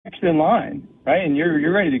next in line, right? And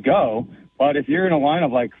you're ready to go. But if you're in a line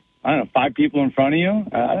of 5 people in front of you,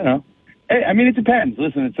 I don't know. I mean, it depends.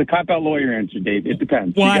 Listen, it's a cop-out lawyer answer, Dave. It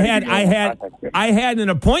depends. Well, I had an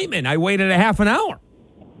appointment. I waited a half an hour.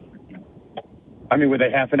 I mean, were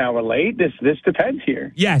they half an hour late? This depends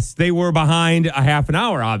here. Yes, they were behind a half an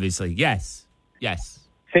hour, obviously. Yes.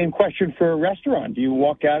 Same question for a restaurant. Do you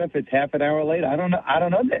walk out if it's half an hour late? I don't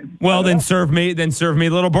know. Then. Well, then serve me a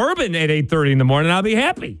little bourbon at 8:30 in the morning. I'll be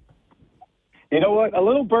happy. You know what? A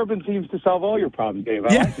little bourbon seems to solve all your problems, Dave.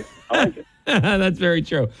 I like it. That's very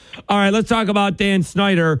true. All right, let's talk about Dan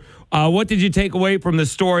Snyder. What did you take away from the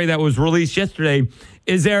story that was released yesterday?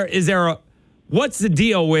 What's the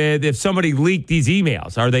deal with if somebody leaked these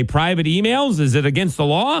emails? Are they private emails? Is it against the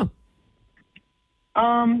law?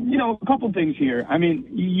 A couple things here. I mean,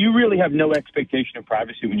 you really have no expectation of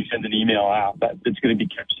privacy when you send an email out that's going to be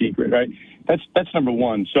kept secret, right? That's number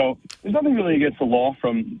one. So there's nothing really against the law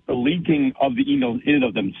from the leaking of the emails in and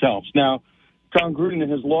of themselves. Now, John Gruden in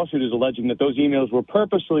his lawsuit is alleging that those emails were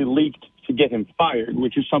purposely leaked to get him fired,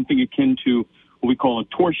 which is something akin to what we call a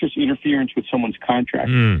tortious interference with someone's contract.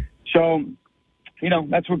 So,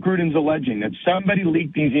 that's what Gruden's alleging, that somebody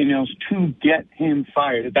leaked these emails to get him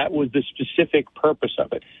fired. That was the specific purpose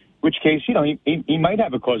of it, which case, he might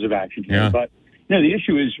have a cause of action here. Yeah. But, the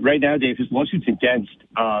issue is right now, Dave, his lawsuit's against,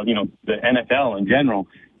 the NFL in general.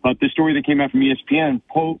 But the story that came out from ESPN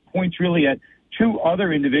points really at 2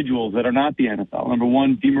 other individuals that are not the NFL. Number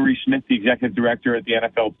one, DeMaurice Smith, the executive director at the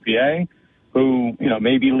NFLPA, who,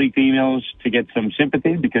 maybe leaked emails to get some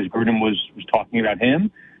sympathy because Gruden was talking about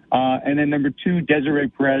him. And then number 2, Desiree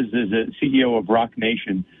Perez is the CEO of Rock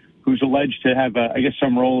Nation, who's alleged to have,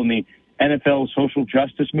 some role in the NFL social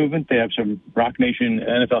justice movement. They have some Rock Nation,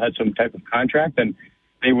 NFL had some type of contract, and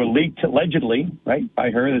they were leaked allegedly, right,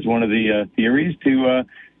 by her. There's one of the theories to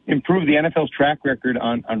improve the NFL's track record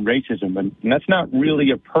on racism. And that's not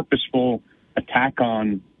really a purposeful attack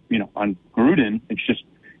on Gruden. It's just,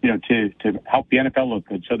 to help the NFL look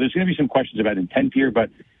good. So there's going to be some questions about intent here, but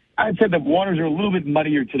I'd say the waters are a little bit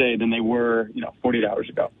muddier today than they were, 48 hours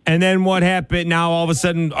ago. And then what happened now all of a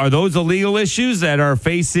sudden? Are those the legal issues that are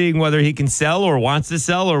facing whether he can sell or wants to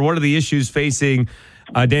sell, or what are the issues facing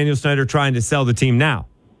Daniel Snyder trying to sell the team now?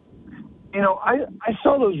 I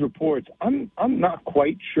saw those reports. I'm not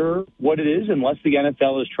quite sure what it is unless the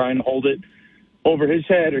NFL is trying to hold it over his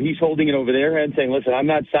head or he's holding it over their head saying, listen, I'm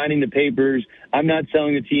not signing the papers. I'm not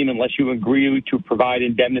selling the team unless you agree to provide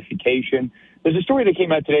indemnification. There's a story that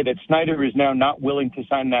came out today that Snyder is now not willing to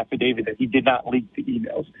sign an affidavit that he did not leak the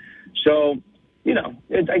emails. So,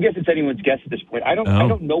 I guess it's anyone's guess at this point. I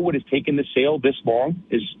don't know what has taken the sale this long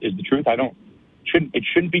is the truth. It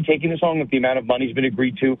shouldn't be taking this long if the amount of money's been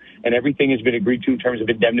agreed to and everything has been agreed to in terms of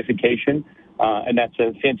indemnification. And that's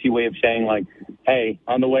a fancy way of saying hey,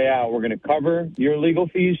 on the way out, we're going to cover your legal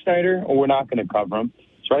fees, Snyder, or we're not going to cover them.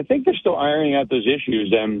 So I think they're still ironing out those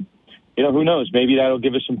issues. And, who knows? Maybe that'll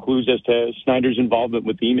give us some clues as to Snyder's involvement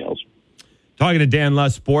with the emails. Talking to Dan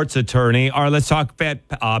Luss, sports attorney. All right, let's talk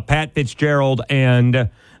Pat Fitzgerald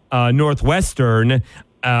and Northwestern.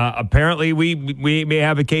 Apparently, we may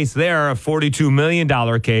have a case there, a $42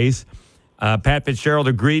 million case. Pat Fitzgerald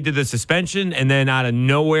agreed to the suspension, and then out of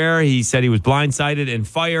nowhere, he said he was blindsided and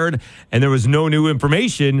fired, and there was no new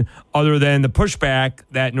information other than the pushback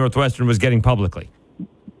that Northwestern was getting publicly.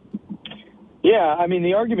 Yeah, I mean,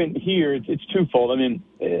 the argument here, it's twofold. I mean,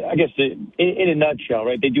 I guess in a nutshell,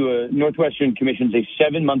 right, Northwestern commissions a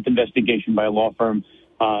 7-month investigation by a law firm,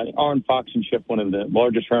 Arn, Fox & Schiff, one of the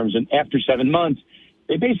largest firms, and after 7 months,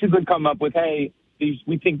 they basically come up with, hey,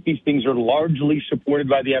 we think these things are largely supported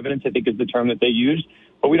by the evidence, I think is the term that they used,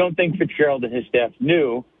 but we don't think Fitzgerald and his staff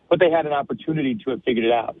knew, but they had an opportunity to have figured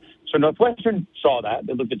it out. So Northwestern saw that.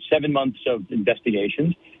 They looked at 7 months of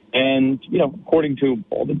investigations, and, according to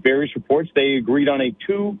all the various reports, they agreed on a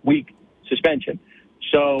 2-week suspension.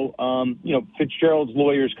 So, Fitzgerald's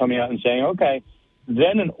lawyers coming out and saying, okay,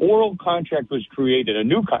 then an oral contract was created, a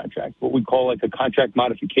new contract, what we call a contract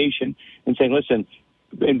modification, and saying, listen,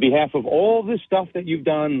 in behalf of all this stuff that you've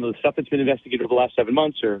done, the stuff that's been investigated over the last 7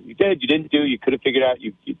 months, or you did, you didn't do, you could have figured out,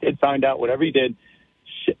 you did find out, whatever you did,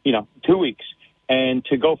 2 weeks. And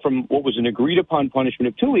to go from what was an agreed upon punishment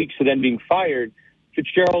of 2 weeks to then being fired,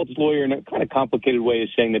 Fitzgerald's lawyer, in a kind of complicated way, is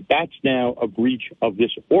saying that that's now a breach of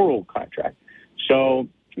this oral contract. So,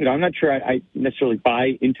 I'm not sure I necessarily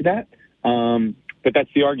buy into that, but that's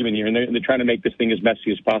the argument here, and they're trying to make this thing as messy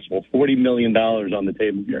as possible. $40 million on the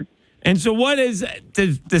table here. And so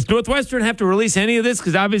does Northwestern have to release any of this?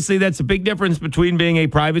 Because obviously that's a big difference between being a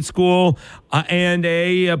private school and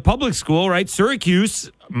a public school, right? Syracuse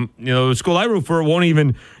the school I root for won't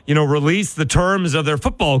even, release the terms of their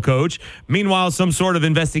football coach. Meanwhile, some sort of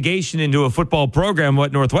investigation into a football program,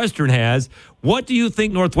 what Northwestern has. What do you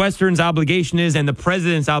think Northwestern's obligation is and the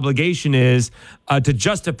president's obligation is to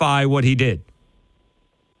justify what he did?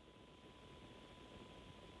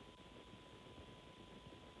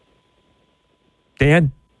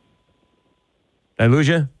 Dan? Did I lose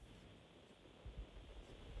you?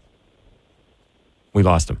 We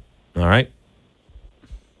lost him. All right.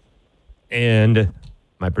 And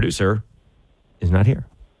my producer is not here.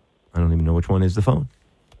 I don't even know which one is the phone.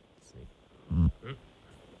 All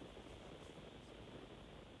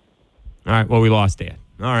right. Well, we lost Dan.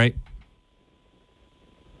 All right.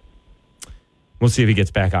 We'll see if he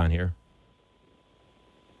gets back on here.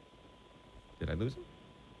 Did I lose him?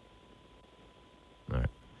 All right.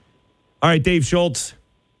 All right, Dave Schultz.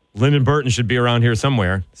 Lyndon Burton should be around here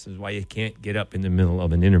somewhere. This is why you can't get up in the middle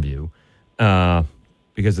of an interview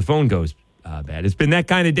because the phone goes bad. It's been that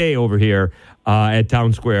kind of day over here at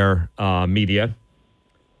Town Square Media.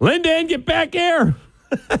 Lyndon, get back here.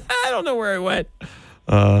 I don't know where he went.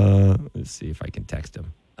 Let's see if I can text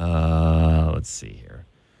him. Let's see here.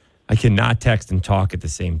 I cannot text and talk at the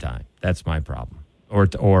same time. That's my problem. Or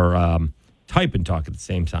type and talk at the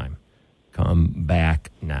same time. Come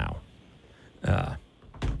back now.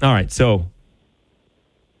 All right, so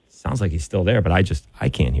sounds like he's still there, but I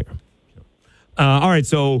can't hear him. All right,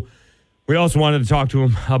 so we also wanted to talk to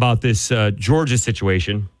him about this Georgia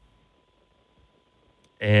situation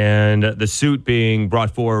and the suit being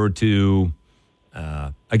brought forward to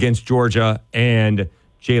against Georgia and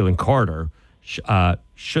Jalen Carter.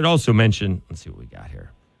 Should also mention, let's see what we got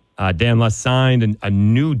here. Dan Luss signed a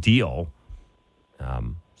new deal.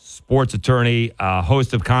 Sports attorney,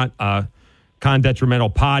 host of Con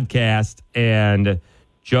Detrimental podcast, and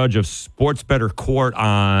judge of Sports Better Court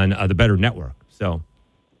on the Better Network. So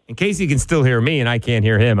in case he can still hear me and I can't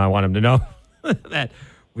hear him, I want him to know that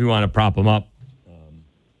we want to prop him up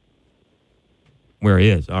where he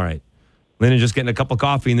is. All right. Lyndon just getting a cup of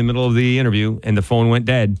coffee in the middle of the interview, and the phone went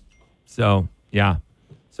dead. So, yeah.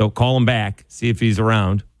 So call him back, see if he's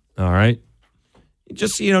around. All right.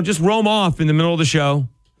 Just roam off in the middle of the show.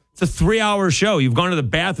 It's a 3-hour show. You've gone to the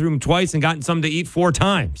bathroom twice and gotten something to eat 4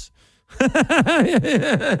 times.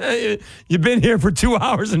 You've been here for 2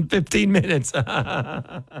 hours and 15 minutes. All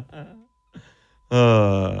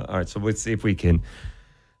right, so let's see if we can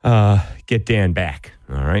get Dan back.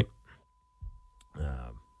 All right.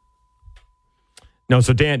 No,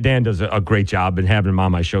 so Dan does a great job. Been having him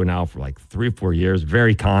on my show now for like 3 or 4 years.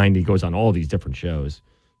 Very kind. He goes on all these different shows.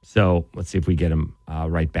 So let's see if we get him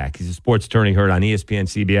right back. He's a sports attorney heard on ESPN,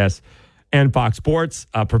 CBS, and Fox Sports,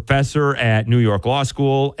 a professor at New York Law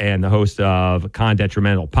School, and the host of Con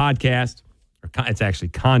Detrimental podcast. It's actually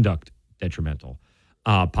Conduct Detrimental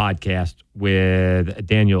podcast with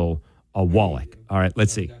Daniel Wallach. All right,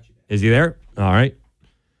 let's see. Is he there? All right.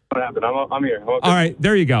 What happened? I'm here. All right,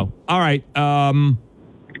 there you go. All right. I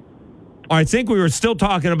think we were still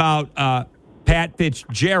talking about Pat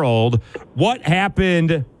Fitzgerald. What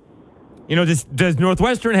happened? Does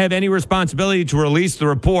Northwestern have any responsibility to release the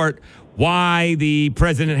report why the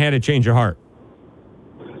president had a change of heart?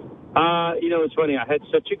 It's funny. I had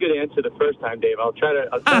such a good answer the first time, Dave. I'll try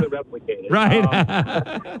to replicate it. Right.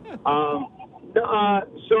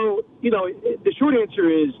 So, the short answer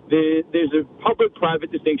is there's a public-private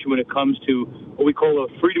distinction when it comes to what we call a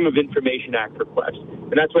Freedom of Information Act request.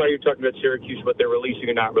 And that's why you're talking about Syracuse, what they're releasing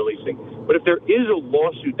or not releasing. But if there is a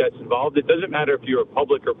lawsuit that's involved, it doesn't matter if you're a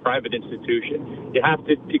public or private institution. You have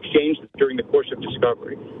to exchange during the course of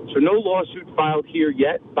discovery. So no lawsuit filed here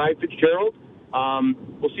yet by Fitzgerald.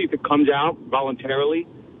 We'll see if it comes out voluntarily.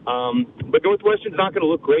 But Northwestern's not going to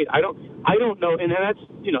look great. I don't know, and that's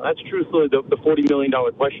truthfully the $40 million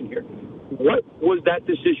question here. What was that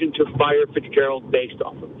decision to fire Fitzgerald based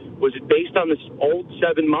off of? Was it based on this old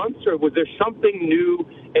 7 months, or was there something new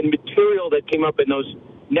and material that came up in those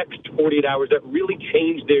next 48 hours that really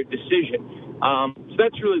changed their decision? So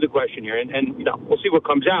that's really the question here, and we'll see what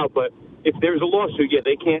comes out. But if there's a lawsuit,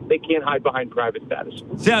 they can't hide behind private status.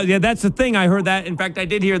 Yeah, that's the thing. I heard that. In fact, I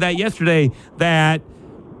did hear that yesterday, that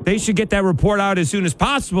they should get that report out as soon as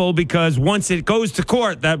possible, because once it goes to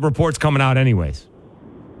court, that report's coming out anyways.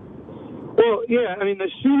 Well, yeah, the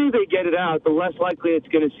sooner they get it out, the less likely it's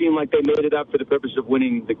going to seem like they made it up for the purpose of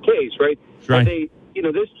winning the case, right? Right.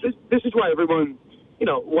 And this is why everyone,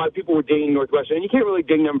 why people were dinging Northwestern, and you can't really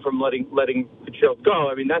ding them from letting Fitzgerald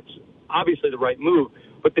go. That's obviously the right move,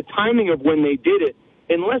 but the timing of when they did it,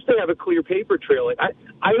 unless they have a clear paper trail,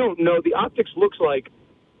 I don't know. The optics looks like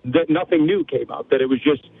that nothing new came up, that it was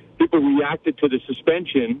just people reacted to the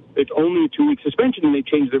suspension. It's only a 2-week suspension, and they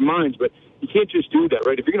changed their minds. But you can't just do that,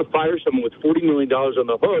 right? If you're going to fire someone with $40 million on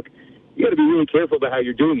the hook, you got to be really careful about how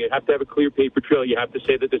you're doing it. You have to have a clear paper trail. You have to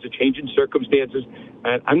say that there's a change in circumstances.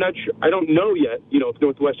 And I'm not sure. I don't know yet, if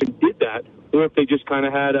Northwestern did that or if they just kind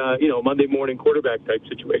of had a, Monday morning quarterback type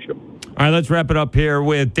situation. All right, let's wrap it up here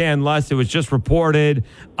with Dan Lust. It was just reported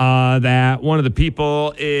that one of the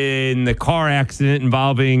people in the car accident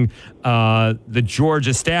involving the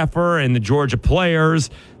Georgia staffer and the Georgia players,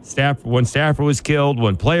 one staffer was killed,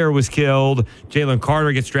 one player was killed. Jalen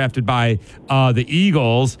Carter gets drafted by the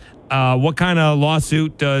Eagles. What kind of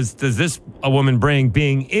lawsuit does this a woman bring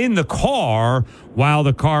being in the car while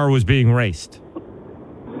the car was being raced?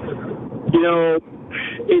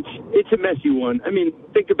 It's a messy one. I mean,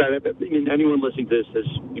 think about it. I mean, anyone listening to this has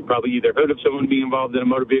probably either heard of someone being involved in a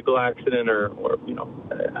motor vehicle accident or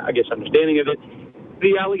I guess understanding of it.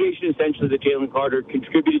 The allegation is essentially that Jalen Carter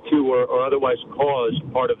contributed to or otherwise caused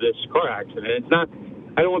part of this car accident. And it's not.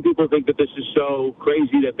 I don't want people to think that this is so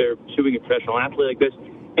crazy that they're suing a professional athlete like this.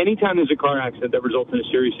 Anytime there's a car accident that results in a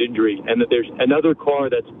serious injury and that there's another car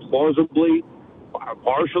that's plausibly or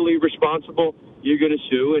partially responsible, you're going to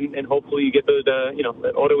sue, and hopefully you get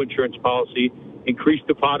the auto insurance policy, increase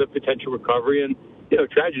the pot of potential recovery, and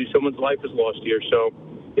tragedy, someone's life is lost here. So,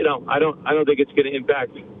 I don't think it's going to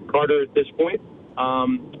impact Carter at this point.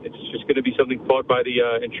 It's just going to be something fought by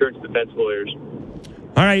the insurance defense lawyers.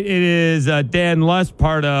 All right, it is Dan Lust,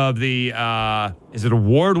 part of the, is it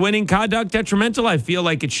award-winning Conduct Detrimental? I feel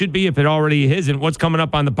like it should be if it already isn't. What's coming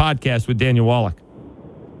up on the podcast with Daniel Wallach?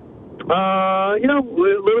 A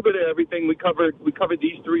little bit of everything. We covered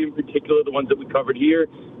these three in particular, the ones that we covered here.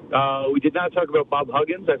 We did not talk about Bob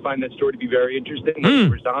Huggins. I find that story to be very interesting. He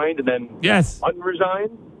resigned and then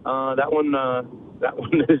unresigned. That one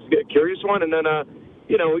is a curious one. And then,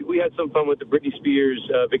 we had some fun with the Britney Spears,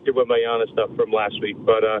 Victor Wembanyama stuff from last week.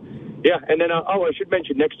 But, and then, I should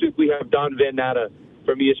mention, next week we have Don Van Natta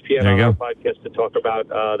from ESPN on our podcast to talk about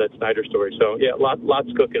that Snyder story. So, lots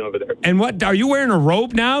cooking over there. And what, are you wearing a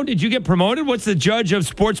robe now? Did you get promoted? What's the judge of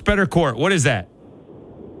Sports Better Court? What is that?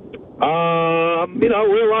 I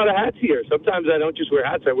wear a lot of hats here. Sometimes I don't just wear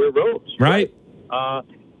hats, I wear robes. Right. I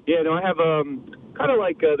have kind of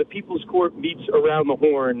like the People's Court meets around the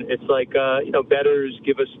horn. It's like, bettors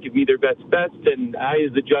give me their best, and I,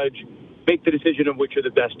 as the judge, make the decision of which are the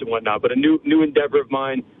best and whatnot. But a new endeavor of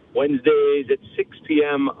mine, Wednesdays at 6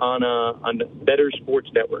 p.m. on the Better Sports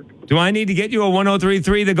Network. Do I need to get you a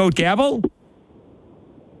 103.3 The Goat Gavel?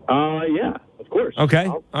 Yeah, of course. Okay.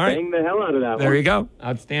 All right. Bang the hell out of that There one. you go.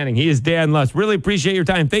 Outstanding. He is Dan Lust. Really appreciate your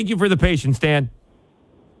time. Thank you for the patience, Dan.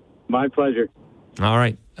 My pleasure. All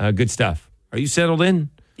right. Good stuff. Are you settled in?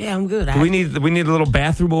 Yeah, I'm good. We need a little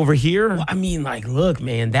bathroom over here. Well, I mean, look,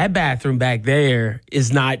 man, that bathroom back there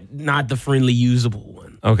is not the friendly, usable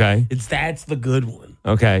one. Okay. That's the good one.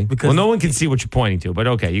 Okay. Because no one can see what you're pointing to, but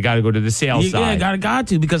okay, you got to go to the sales side. Yeah, got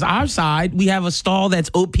to, because our side, we have a stall that's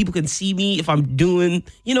open. People can see me if I'm doing,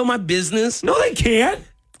 my business. No, they can't.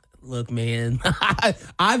 Look, man,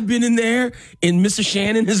 I've been in there, and Mr.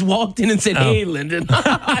 Shannon has walked in and said, "Hey, Lyndon, come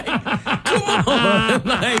on,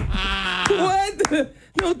 what?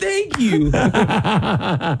 No, thank you."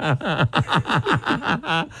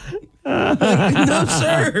 No,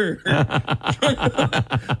 sir.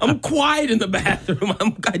 I'm quiet in the bathroom.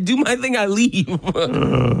 I do my thing. I leave.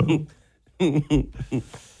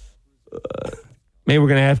 Maybe we're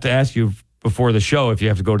gonna have to ask you before the show if you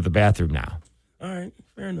have to go to the bathroom now. All right,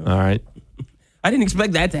 fair enough. All right. I didn't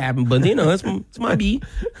expect that to happen, but it's my beat.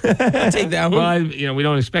 I'll take that one. Well, we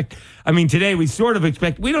don't expect. I mean, today we sort of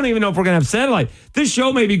expect. We don't even know if we're gonna have satellite. This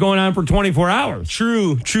show may be going on for 24 hours.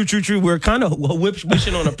 True. We're kind of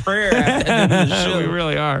wishing on a prayer after the end of the show. We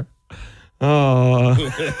really are. Oh,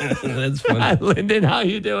 that's funny. Lyndon, how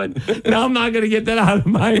you doing? No, I'm not gonna get that out of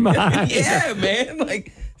my mind. Yeah, man.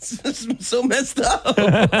 It's so messed up.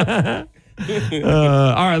 All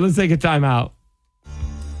right, let's take a timeout.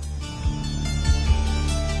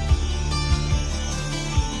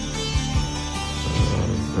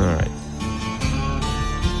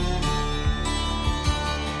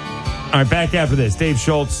 All right, back after this. Dave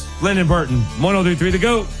Schultz, Lyndon Burton, 103.3 The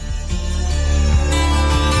GOAT.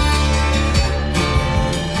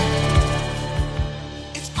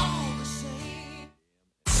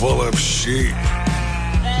 Full of shit.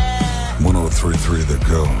 103.3 The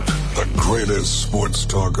GOAT. The greatest sports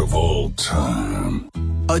talk of all time.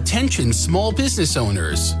 Attention small business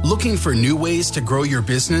owners. Looking for new ways to grow your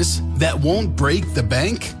business that won't break the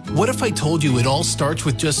bank? What if I told you it all starts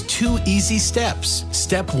with just 2 easy steps?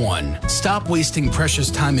 Step 1, stop wasting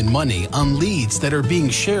precious time and money on leads that are being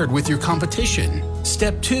shared with your competition.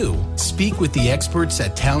 Step 2, speak with the experts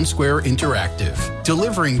at Town Square Interactive,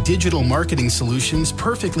 delivering digital marketing solutions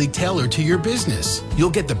perfectly tailored to your business.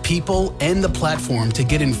 You'll get the people and the platform to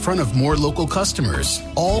get in front of more local customers,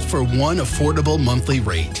 all for one affordable monthly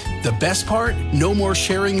rate. The best part? No more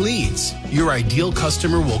sharing leads. Your ideal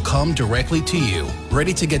customer will come directly to you.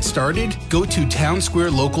 Ready to get started? Go to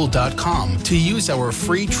townsquarelocal.com to use our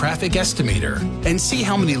free traffic estimator and see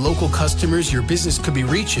how many local customers your business could be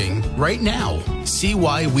reaching right now. See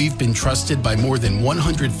why we've been trusted by more than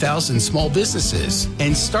 100,000 small businesses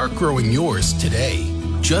and start growing yours today.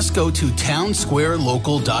 Just go to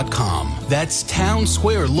townsquarelocal.com. That's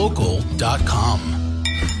townsquarelocal.com.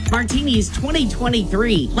 Martini's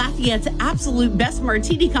 2023, Lafayette's absolute best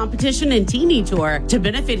martini competition and teenie tour to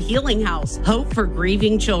benefit Healing House. Hope for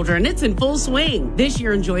grieving children. It's in full swing. This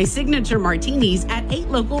year, enjoy signature martinis at 8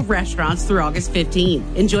 local restaurants through August 15th.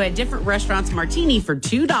 Enjoy a different restaurant's martini for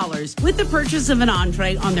 $2 with the purchase of an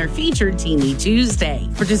entree on their featured Teenie Tuesday.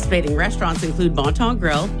 Participating restaurants include Bonton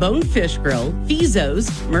Grill, Bonefish Grill,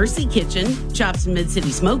 Fizzo's, Mercy Kitchen, Chops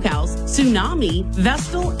Mid-City Smokehouse, Tsunami,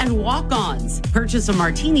 Vestal, and Walk-Ons. Purchase a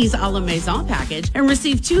martini a la Maison package and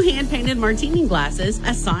receive 2 hand-painted martini glasses,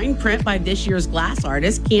 a signed print by this year's glass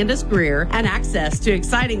artist Candace Greer, and access to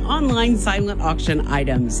exciting online silent auction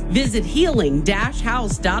items. Visit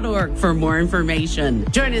healing-house.org for more information.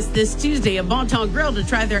 Join us this Tuesday at Bonton Grill to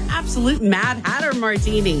try their absolute Mad Hatter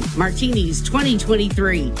Martini. Martini's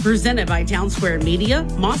 2023, presented by Town Square Media,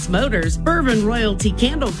 Moss Motors, Bourbon Royalty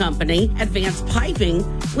Candle Company, Advanced Piping,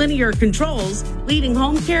 Linear Controls, Leading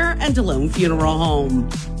Home Care, and DeLone Funeral Home.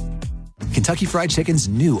 Kentucky Fried Chicken's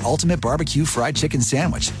new Ultimate Barbecue Fried Chicken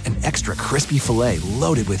Sandwich. An extra crispy filet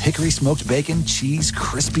loaded with hickory smoked bacon, cheese,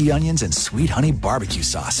 crispy onions, and sweet honey barbecue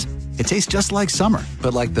sauce. It tastes just like summer,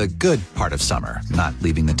 but like the good part of summer, not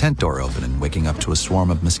leaving the tent door open and waking up to a swarm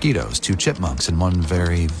of mosquitoes, 2 chipmunks, and 1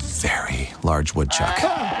 very, very large woodchuck.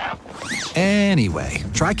 Anyway,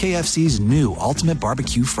 try KFC's new Ultimate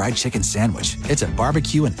Barbecue Fried Chicken Sandwich. It's a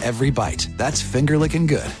barbecue in every bite. That's finger-licking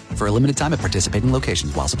good. For a limited time at participating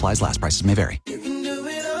locations while supplies last, prices may vary. You can do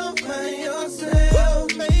it all by yourself,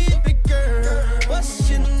 baby girl. What's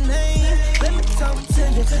your name? Let me talk to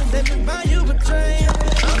you. Let me buy you a drink.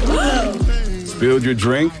 Spilled your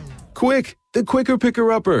drink? Quick, the quicker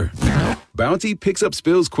picker-upper. Bounty picks up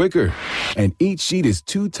spills quicker, and each sheet is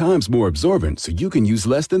 2 times more absorbent, so you can use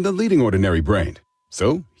less than the leading ordinary brand.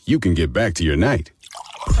 So you can get back to your night.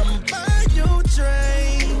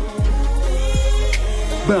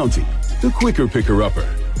 Bounty, the quicker picker-upper.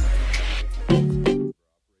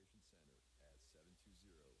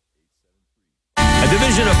 A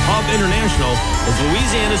division of Hub International is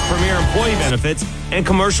Louisiana's premier employee benefits and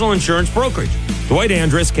commercial insurance brokerage. Dwight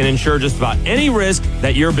Andrus can insure just about any risk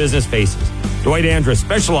that your business faces. Dwight Andrus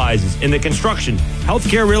specializes in the construction,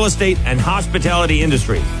 healthcare, real estate, and hospitality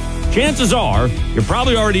industry. Chances are you're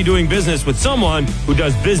probably already doing business with someone who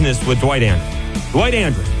does business with Dwight Andrus. Dwight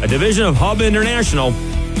Andrus, a division of Hub International.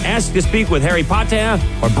 Ask to speak with Harry Patea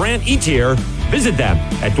or Brant Etier. Visit them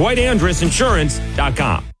at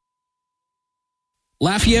dwightandrusinsurance.com.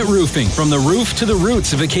 Lafayette Roofing, from the roof to the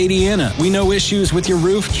roots of Acadiana. We know issues with your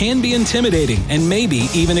roof can be intimidating and maybe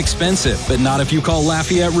even expensive, but not if you call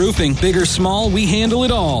Lafayette Roofing. Big or small, we handle it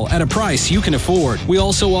all at a price you can afford. We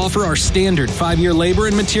also offer our standard 5-year labor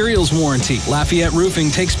and materials warranty. Lafayette Roofing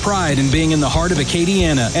takes pride in being in the heart of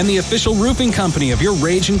Acadiana and the official roofing company of your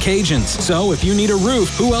Ragin Cajuns. So if you need a roof,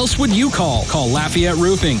 who else would you call? Call Lafayette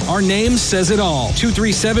Roofing. Our name says it all.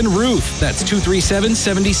 237-ROOF. That's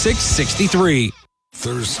 237-7663.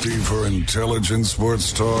 Thirsty for intelligent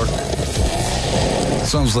sports talk?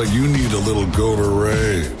 Sounds like you need a little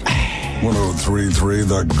Gatorade. 103.3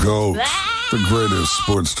 The GOAT. The greatest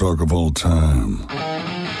sports talk of all time.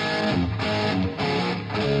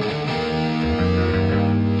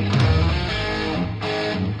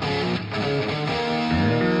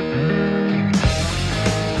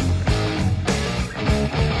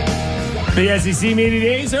 The SEC Media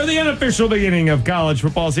Days are the unofficial beginning of college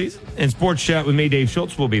football season, and Sports Chat with me, Dave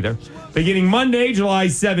Schultz, will be there. Beginning Monday, July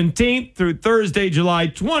 17th through Thursday, July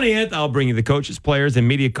 20th, I'll bring you the coaches, players, and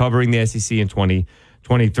media covering the SEC in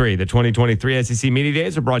 2023. The 2023 SEC Media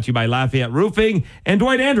Days are brought to you by Lafayette Roofing and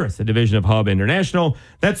Dwight Andrus, a division of Hub International.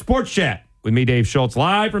 That's Sports Chat with me, Dave Schultz,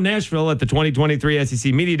 live from Nashville at the 2023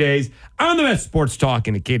 SEC Media Days on the best sports talk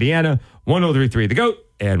in Acadiana, 103.3 The GOAT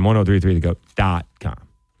and 103.3thegoat.com.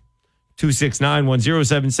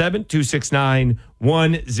 269-1077,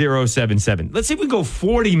 269-1077. Let's see if we go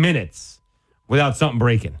 40 minutes without something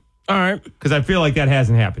breaking. All right. Because I feel like that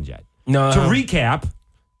hasn't happened yet. No. To recap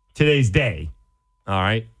today's day, all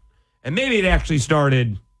right, and maybe it actually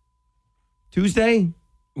started Tuesday.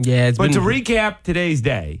 Yeah, But to recap today's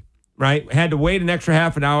day, right, had to wait an extra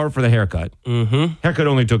half an hour for the haircut. Mm-hmm. Haircut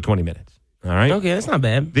only took 20 minutes, all right? Okay, that's not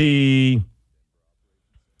bad. The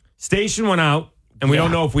station went out, and we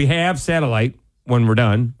don't know if we have satellite when we're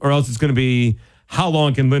done, or else it's going to be How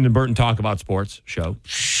Long Can Lyndon Burton Talk About Sports show.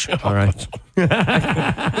 All right.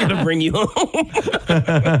 I'm going to bring you home.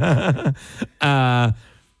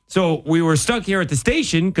 So we were stuck here at the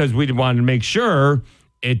station because we wanted to make sure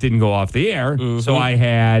it didn't go off the air. Mm-hmm. So I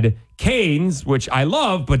had Canes, which I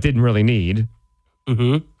love but didn't really need,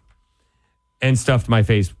 and stuffed my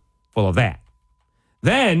face full of that.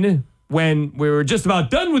 Then, when we were just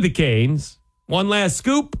about done with the Canes, one last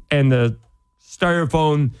scoop, and the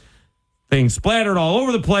styrofoam thing splattered all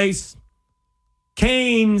over the place.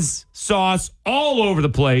 Canes sauce all over the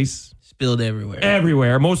place. Spilled everywhere.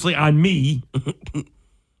 Everywhere, mostly on me. Did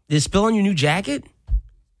it spill on your new jacket?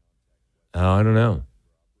 Oh, I don't know.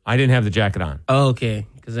 I didn't have the jacket on. Oh, okay.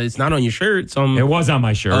 Because it's not on your shirt. So It was on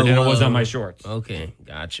my shirt, and it was on my shorts. Okay.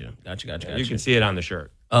 Gotcha. You can see it on the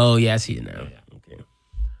shirt. Oh, yeah, I see it now. Okay.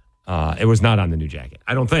 It was not on the new jacket.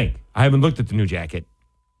 I don't think. I haven't looked at the new jacket.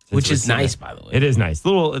 Which is nice, by the way. It is nice.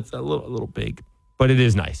 It's a little big, but it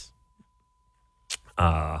is nice.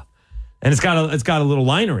 And it's got a little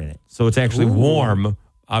liner in it, so it's actually warm.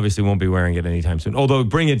 Obviously, won't be wearing it anytime soon. Although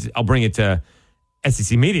I'll bring it to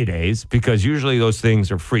SEC Media Days because usually those things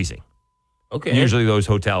are freezing. Okay. Usually those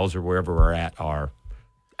hotels or wherever we're at are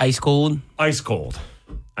ice cold.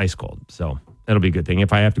 So that'll be a good thing.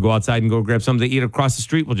 If I have to go outside and go grab something to eat across the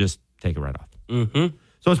street, we'll just take it right off. Mm-hmm.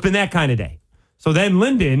 So it's been that kind of day. So then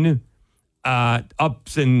Lyndon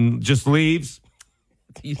ups and just leaves.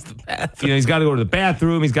 To use the bathroom. He's got to go to the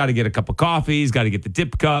bathroom. He's got to get a cup of coffee. He's got to get the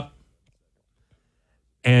dip cup.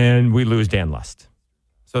 And we lose Dan Lust.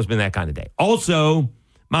 So it's been that kind of day. Also,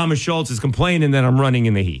 Mama Schultz is complaining that I'm running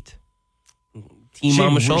in the heat. Team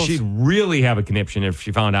Mama Schultz? She'd really have a conniption if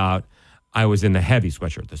she found out I was in the heavy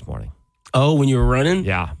sweatshirt this morning. Oh, when you were running?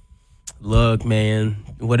 Yeah. Look, man,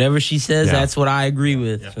 whatever she says, that's what I agree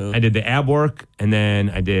with. Yeah. So. I did the ab work, and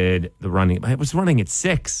then I did the running. I was running at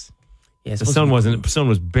 6. Yeah, the sun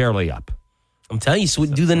was barely up. I'm telling you,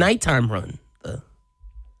 do the nighttime run.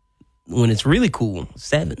 When it's really cool,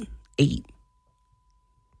 7, 8.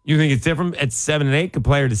 You think it's different at 7 and 8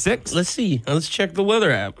 compared to 6? Let's see. Let's check the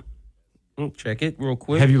weather app. Check it real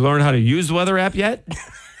quick. Have you learned how to use the weather app yet?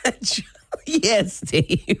 Yes,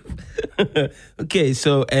 Dave. Okay,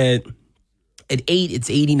 so at 8, it's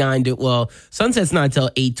 89. Sunset's not until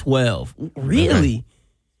 8:12. Really?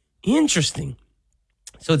 Interesting.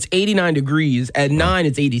 So it's 89 degrees. At 9,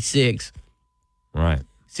 it's 86. Right.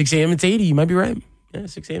 6 a.m., it's 80. You might be right. Yeah,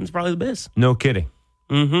 6 a.m. is probably the best. No kidding.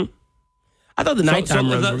 Mm-hmm. I thought the nighttime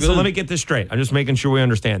runs were good. So let me get this straight. I'm just making sure we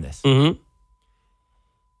understand this. Mm-hmm.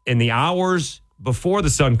 In the hours before the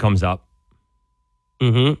sun comes up,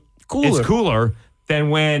 cooler. It's cooler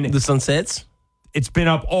than when the sun sets. It's been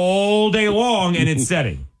up all day long and it's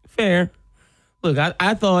setting. Fair. Look,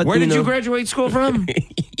 I thought. Where did you graduate school from?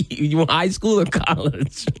 You want high school or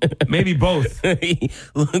college? Maybe both.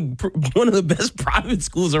 Look, one of the best private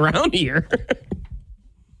schools around here.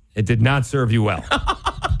 It did not serve you well.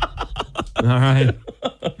 All right.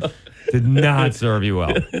 Did not serve you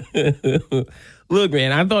well. Look,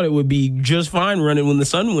 man, I thought it would be just fine running when the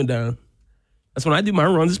sun went down. That's when I do my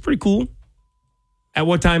runs. It's pretty cool. At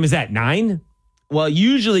what time is that? 9? Well,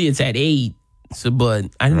 usually it's at 8. So, but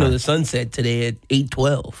I didn't know the sun set today at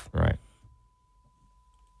 8:12. Right.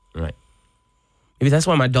 Maybe that's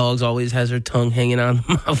why my dog's always has her tongue hanging out of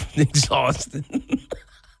the mouth, exhausted.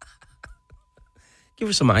 Give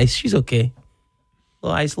her some ice. She's okay. A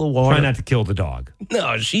little ice, a little water. Try not to kill the dog.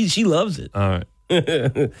 No, she loves it. All right.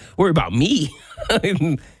 Worry about me.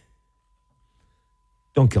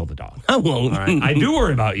 Don't kill the dog. I won't. All right. I do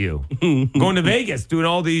worry about you. Going to Vegas, doing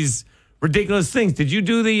all these ridiculous things. Did you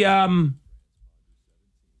do the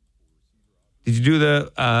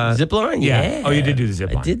zip line? Yeah. Oh, you did do the zip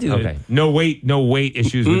line. I did do it. Okay. No weight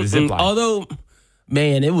issues with the zip line. Although,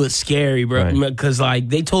 man, it was scary, bro. Because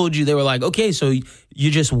they told you, they were like, okay, so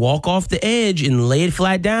you just walk off the edge and lay it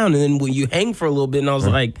flat down, and then when you hang for a little bit, and I was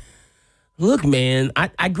like, look, man,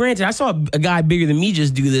 I granted, I saw a guy bigger than me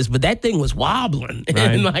just do this, but that thing was wobbling. And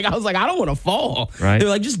I was like, I don't want to fall. Right. They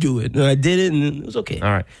were like, just do it. And I did it, and it was okay. All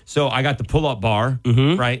right. So I got the pull-up bar,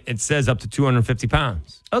 right? It says up to 250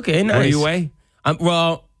 pounds. Okay, nice. What do you weigh?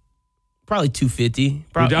 Probably 250.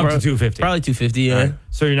 You're up to 250. Probably 250, yeah. Right.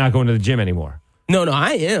 So you're not going to the gym anymore? No,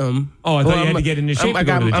 I am. Oh, I thought you had to get into shape to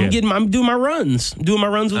go to the gym. I'm doing my runs. Doing my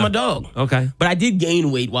runs with my dog. Okay. But I did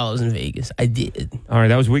gain weight while I was in Vegas. I did. All right,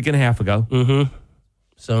 that was a week and a half ago. Mm-hmm.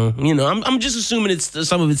 So, I'm just assuming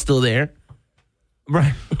some of it's still there.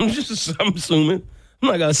 Right. I'm assuming. I'm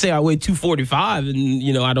not going to say I weigh 245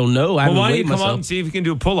 and, I don't know. I haven't why don't weighed you come myself. up and see if you can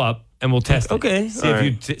do a pull-up and we'll test it. Okay.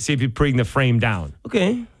 See if you bring the frame down.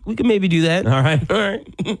 Okay. We can maybe do that. All right. All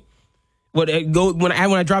right. What, go when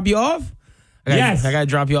I drop you off? Yes. I got to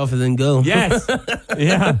drop you off and then go. Yes.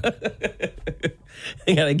 Yeah.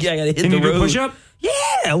 I gotta hit can the you road. do push-up?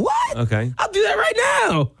 Yeah, what? Okay. I'll do that right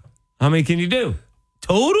now. How many can you do?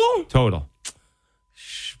 Total? Total.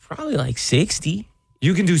 Probably like 60.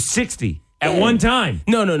 You can do 60 at one time.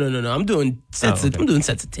 No. I'm doing sets. Okay. I'm doing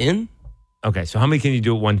sets of 10. Okay, so how many can you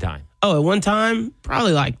do at one time? Oh, at one time,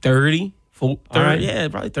 probably like 30. 30. All right. Yeah,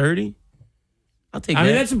 probably 30. I'll take that. I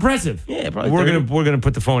mean, that's impressive. Yeah, probably. We're 30. gonna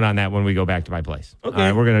put the phone on that when we go back to my place. Okay. All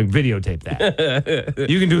right, we're gonna videotape that.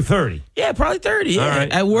 You can do 30. Yeah, probably 30. Yeah. All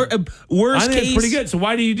right. At worst I think case, it's pretty good. So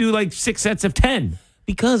why do you do like 6 sets of 10?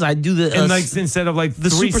 Because I do the And instead of like the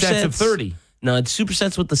 3 sets of 30. No, it's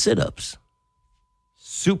supersets with the sit-ups.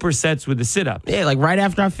 Supersets with the sit-ups. Yeah, like right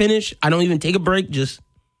after I finish, I don't even take a break. Just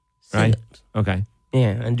Right. sit-ups. Okay. Yeah,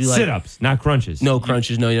 and do like Sit-ups, not crunches. No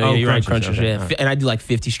crunches. No, you're right. Crunches. Okay. Yeah, All right. and I do like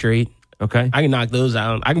 50 straight. Okay. I can knock those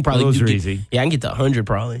out. I can probably Those are easy. Yeah, I can get to 100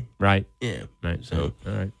 probably. Right. Yeah. Right. So,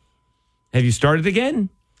 all right. Have you started again?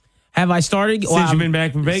 have I started? Since you've been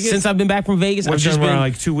back from Vegas? Since I've been back from Vegas, I've just been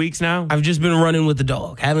like 2 weeks now. I've just been running with the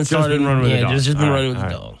dog. Haven't started running with the dog. Just been All running right, with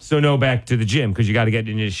the all right. dog. So no back to the gym because you got to get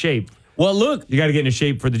into shape. Well, look, You got to get into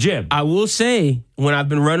shape for the gym. I will say when I've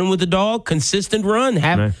been running with the dog, consistent run.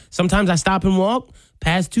 Right. Sometimes I stop and walk.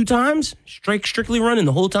 Past 2 times, strictly running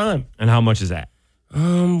the whole time. And how much is that?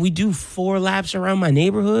 We do 4 laps around my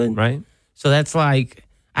neighborhood. Right. So that's like,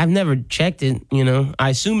 I've never checked it, I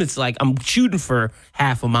assume it's like I'm shooting for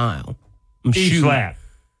half a mile. I'm Each shooting lap.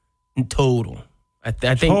 in total. I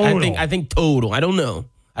think total. I don't know.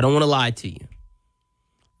 I don't want to lie to you.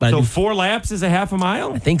 But So 4 laps is a half a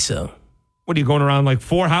mile? I think so. What are you going around like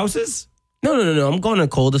 4 houses? No. I'm going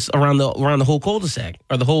to around the whole cul-de-sac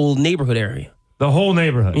or the whole neighborhood area. The whole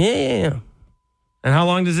neighborhood. Yeah. And how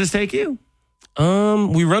long does this take you?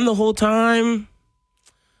 We run the whole time.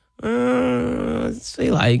 Let's say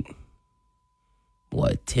like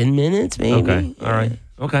 10 minutes maybe. Okay. All right.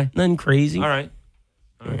 Okay. Nothing crazy. All right.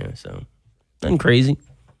 Yeah, so nothing crazy.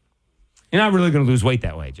 You're not really going to lose weight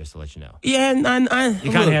that way, just to let you know. Yeah,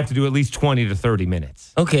 You kind of have to do at least 20 to 30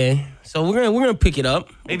 minutes. Okay, so we're gonna pick it up.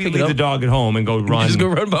 Maybe leave the dog at home and go run. Just go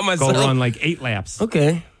run by myself. Go run like 8 laps.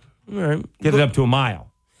 Okay, all right. Get it up to a mile.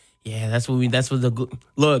 Yeah, that's what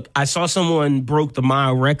look. I saw someone broke the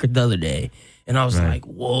mile record the other day, and I was like,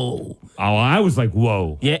 whoa. Oh, I was like,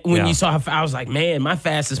 whoa. Yeah, when you saw, I was like, man, my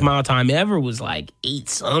fastest mile time ever was like 8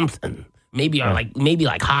 something. Maybe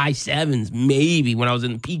like high 7s. Maybe when I was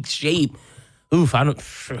in peak shape. Oof, I don't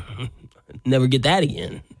never get that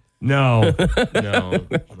again. No,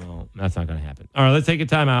 that's not going to happen. All right, let's take a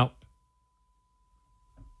time out.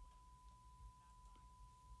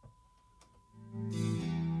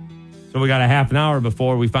 So we got a half an hour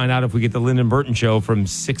before we find out if we get the Lyndon Burton show from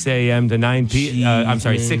 6 a.m. to 9 p.m.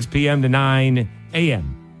 6 p.m. to 9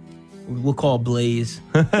 a.m. We'll call Blaze.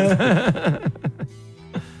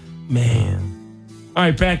 Man. All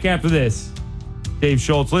right, back after this. Dave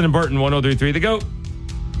Schultz, Lyndon Burton, 103.3 The GOAT.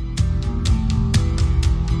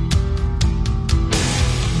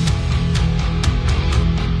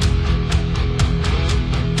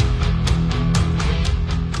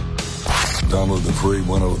 Download the free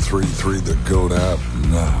 103.3 The GOAT app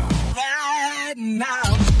now. Right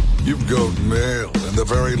now. You've got mail and the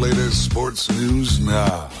very latest sports news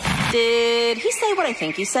now. Did he say what I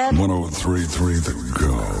think he said? 103.3 The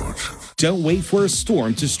GOAT. Don't wait for a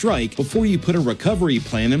storm to strike before you put a recovery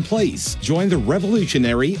plan in place. Join the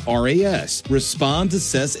revolutionary RAS, Respond,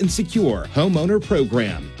 Assess, and Secure homeowner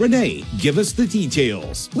program. Renee, give us the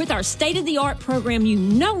details. With our state-of-the-art program, you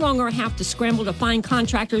no longer have to scramble to find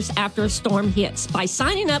contractors after a storm hits. By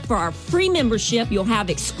signing up for our free membership, you'll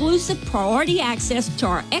have exclusive priority access to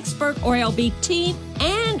our expert RLB team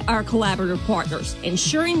and our collaborative partners,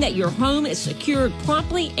 ensuring that your home is secured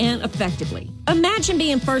promptly and effectively. Imagine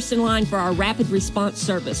being first in line for our rapid response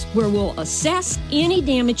service, where we'll assess any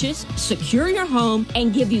damages, secure your home,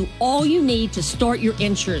 and give you all you need to start your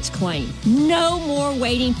insurance claim. No more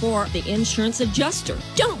waiting for the insurance adjuster.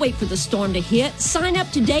 Don't wait for the storm to hit. Sign up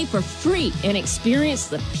today for free and experience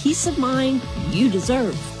the peace of mind you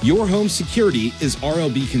deserve. Your home security is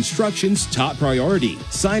RLB Construction's top priority.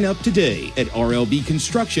 Sign up today at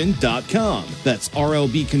rlbconstruction.com. That's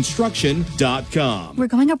rlbconstruction.com. We're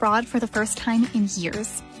going abroad for the first time in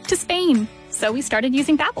years. To Spain. So we started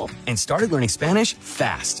using Babbel. And started learning Spanish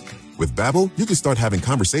fast. With Babbel, you can start having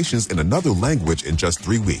conversations in another language in just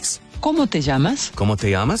 3 weeks. ¿Cómo te llamas? ¿Cómo te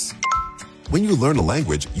llamas? When you learn a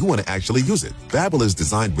language, you want to actually use it. Babbel is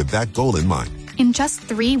designed with that goal in mind. In just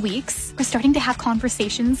 3 weeks, we're starting to have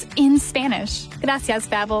conversations in Spanish. Gracias,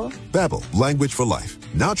 Babbel. Babbel, language for life.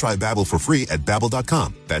 Now try Babbel for free at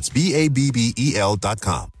Babbel.com. That's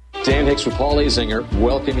BABBEL.com. Dan Hicks with Paulie Zinger,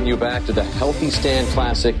 welcoming you back to the Healthy Stand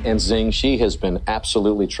Classic. And Zing, she has been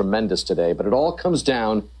absolutely tremendous today, but it all comes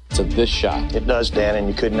down to this shot. It does, Dan, and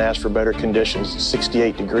you couldn't ask for better conditions.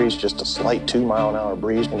 68 degrees, just a slight 2-mile-an-hour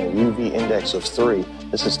breeze, and a UV index of 3.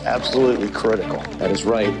 This is absolutely critical. That is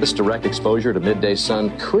right. This direct exposure to midday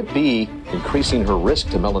sun could be increasing her risk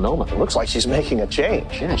to melanoma. It looks like she's making a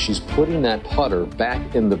change. Yeah, she's putting that putter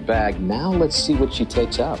back in the bag. Now let's see what she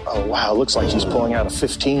takes out. Oh, wow. Looks like she's pulling out a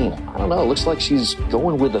 15. I don't know. Looks like she's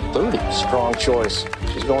going with a 30. Strong choice.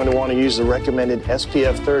 She's going to want to use the recommended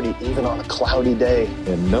SPF 30 even on a cloudy day.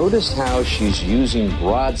 And notice how she's using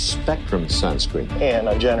broad spectrum sunscreen. And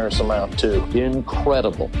a generous amount, too.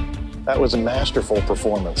 Incredible. That was a masterful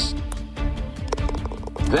performance.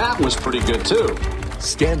 That was pretty good, too.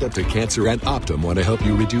 Stand Up to Cancer and Optum want to help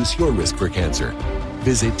you reduce your risk for cancer.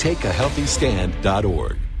 Visit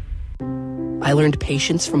takeahealthystand.org. I learned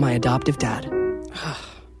patience from my adoptive dad.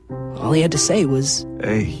 All he had to say was,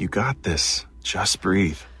 "Hey, you got this. Just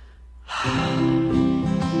breathe."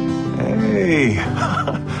 Hey,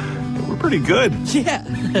 we're pretty good. Yeah.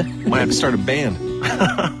 Might have to start a band.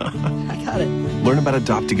 I got it. Learn about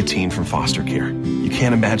adopting a teen from foster care. You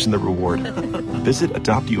can't imagine the reward. Visit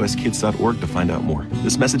adoptuskids.org to find out more.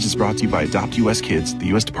 This message is brought to you by Adopt US Kids, the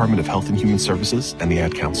U.S. Department of Health and Human Services, and the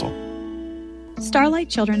Ad Council. Starlight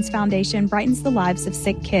Children's Foundation brightens the lives of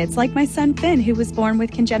sick kids like my son Finn, who was born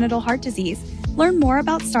with congenital heart disease. Learn more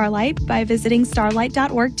about Starlight by visiting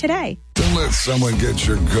starlight.org today. Don't let someone get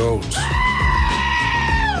your goat.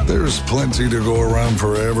 There's plenty to go around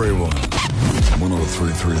for everyone.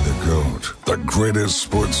 103.3 The GOAT, the greatest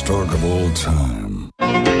sports talk of all time.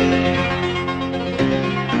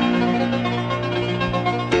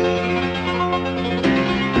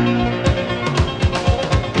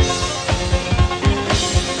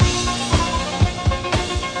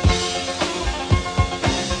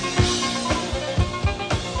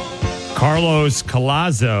 Carlos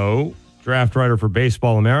Collazo, draft writer for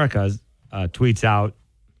Baseball America, tweets out,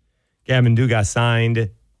 Gavin Dugas signed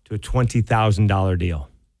to a $20,000 deal.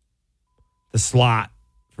 The slot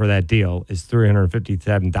for that deal is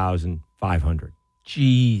 $357,500.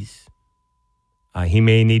 Jeez. He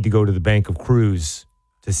may need to go to the Bank of Cruz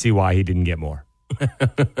to see why he didn't get more.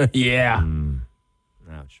 Yeah.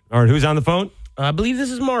 Ouch. All right, who's on the phone? I believe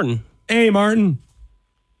this is Martin. Hey, Martin.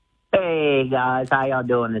 Hey, guys. How y'all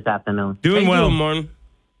doing this afternoon? Doing well. Martin?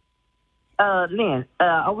 Lynn,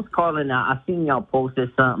 I was calling. I seen y'all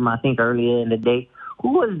posted something, I think, earlier in the day.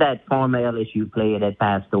 Who was that former LSU player that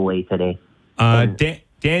passed away today?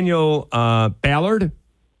 Daniel Ballard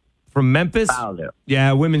from Memphis. Ballard.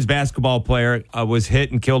 Yeah, women's basketball player was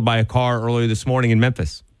hit and killed by a car earlier this morning in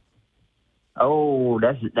Memphis. Oh,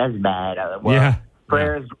 that's bad. Yeah.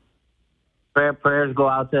 Prayers go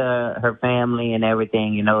out to her family and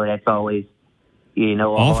everything. You know, that's always,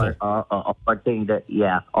 awful. a hard thing that,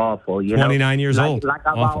 awful. 29 years old. Like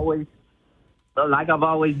I've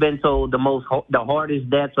always been told, the hardest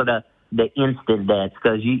deaths are the instant deaths,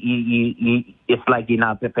 because you it's like you're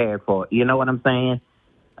not prepared for it. You know what I'm saying?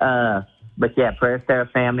 But yeah, prayers to her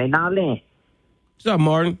family. Now, Lynn. What's up,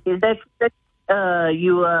 Martin? Is that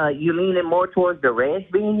you leaning more towards the Reds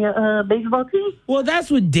being your baseball team? Well, that's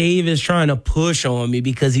what Dave is trying to push on me,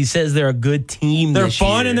 because he says they're a good team. They're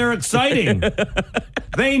fun and they're exciting.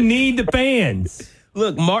 They need the fans.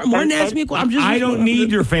 Look, Martin asked me a question. I don't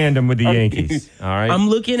need your fandom with the Yankees. All right. I'm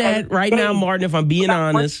looking at right now, Martin, if I'm being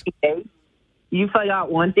honest. You forgot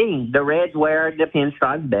one thing. The Reds wear the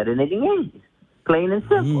pinstripes better than the Yankees. Plain and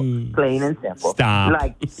simple. Plain and simple.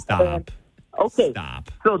 Stop. Okay. Stop.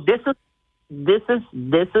 So this is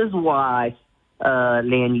why,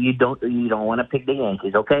 Lynn, you don't want to pick the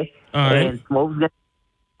Yankees, okay? All right. And Smoke's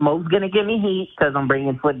gonna give me heat because I'm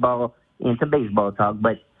bringing football into baseball talk.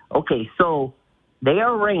 But okay, so they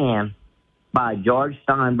are ran by George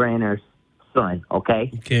Steinbrenner's son,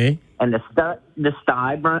 okay? Okay. And the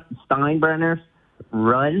Steinbrenners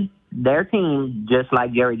run their team just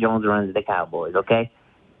like Jerry Jones runs the Cowboys, okay?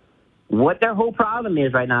 what their whole problem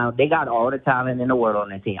is right now, they got all the talent in the world on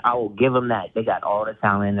their team. I will give them that. They got all the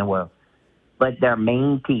talent in the world. But their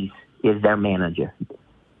main piece is their manager,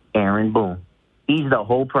 Aaron Boone. He's the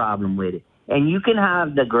whole problem with it. And you can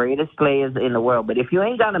have the greatest players in the world, but if you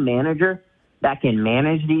ain't got a manager that can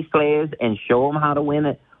manage these players and show them how to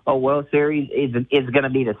win a World Series, it's going to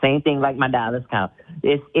be the same thing like my Dallas Cowboys.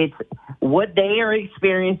 It's what they are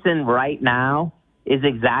experiencing right now is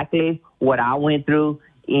exactly what I went through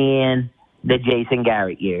in the Jason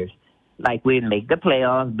Garrett years. Like, we'd make the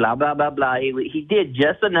playoffs, blah, blah, blah, blah. He did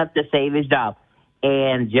just enough to save his job.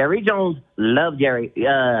 And Jerry Jones loved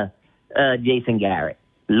Jason Garrett.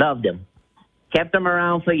 Loved him. Kept him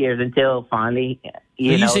around for years until finally,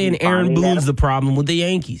 you saying Aaron Boone's the problem with the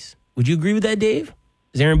Yankees? Would you agree with that, Dave?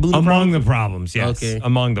 Is Aaron Boone among the problems? Yes, okay.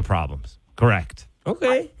 Among the problems. Correct.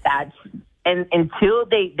 Okay. And until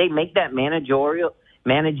they make that managerial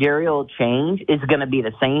change, it's going to be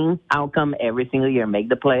the same outcome every single year. Make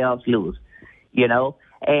the playoffs, lose. You know,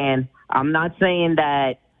 and I'm not saying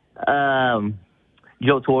that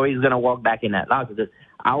Joe Torre is going to walk back in that locker. Because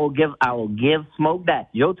I will give Smoke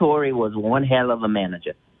that. Joe Torre was one hell of a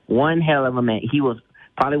manager. One hell of a man. He was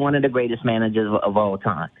probably one of the greatest managers of all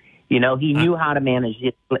time. You know, he knew how to manage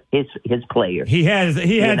his players. He had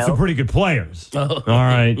some pretty good players. All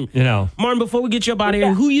right, you know. Martin, before we get you up out of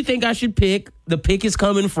here, who you think I should pick? The pick is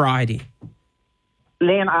coming Friday.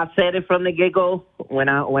 Len, I said it from the get-go. When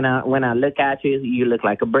I look at you, you look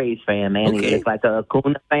like a Braves fan, man. Okay. You look like a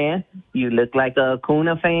Acuna fan. You look like a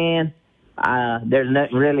Acuna fan. There's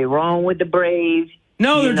nothing really wrong with the Braves.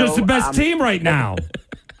 No, they're just the best team right now.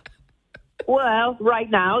 Well, right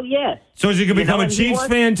now, yes. So is he going to become a Chiefs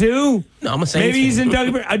fan too? No, I'm a Saints Maybe he's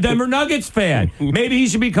fan. a Denver Nuggets fan. Maybe he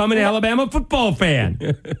should become an Alabama football fan.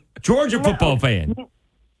 Georgia football fan.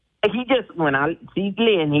 He just, when I see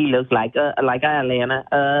Glenn, he looks like a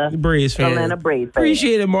Atlanta Braves fan. Atlanta Braves fan.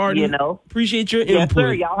 Appreciate it, Martin. You know? Appreciate your Yes, input.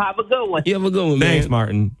 sir. Y'all have a good one. You have a good one, man. Thanks,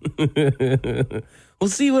 Martin. We'll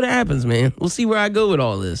see what happens, man. We'll see where I go with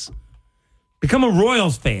all this. Become a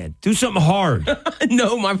Royals fan. Do something hard.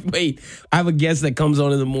 No, wait. I have a guest that comes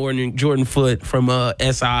on in the morning, Jordan Foote from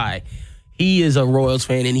SI. He is a Royals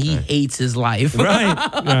fan, and he hates his life. Right.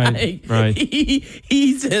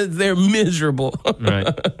 He says they're miserable. Right.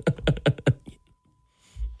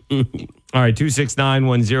 All right,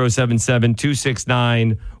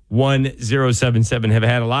 269-1077, 269-1077 have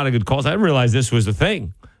had a lot of good calls. I didn't realize this was a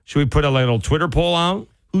thing. Should we put a little Twitter poll out?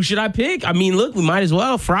 Who should I pick? I mean, look, we might as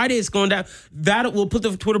well. Friday is going down. We'll put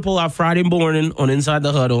the Twitter poll out Friday morning on Inside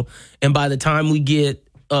the Huddle, and by the time we get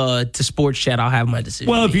to Sports Chat, I'll have my decision.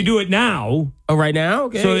 Well, if you do it now. Oh, right now?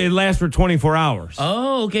 Okay. So it lasts for 24 hours.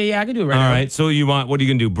 Oh, okay. Yeah, I can do it right now. All right. So what are you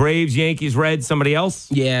going to do? Braves, Yankees, Reds, somebody else?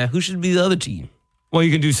 Yeah. Who should be the other team? Well,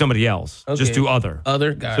 you can do somebody else. Okay. Just do other.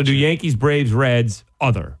 Other? Gotcha. So do Yankees, Braves, Reds,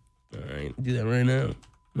 other. All right. Do that right now.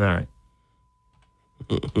 All right.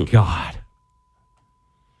 God.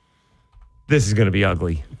 This is going to be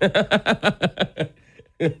ugly.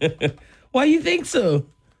 Why do you think so?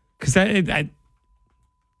 Because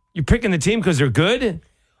you're picking the team because they're good?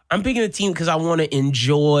 I'm picking the team because I want to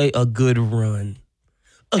enjoy a good run.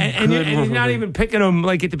 And you're not even picking them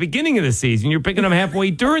like at the beginning of the season. You're picking them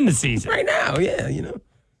halfway during the season. Right now, yeah, you know.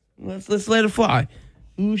 Let's let it fly.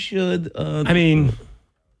 Who should... I mean,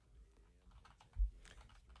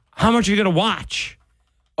 how much are you going to watch?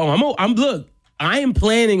 Oh, look, I am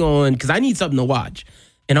planning on, because I need something to watch.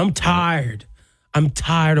 And I'm tired. I'm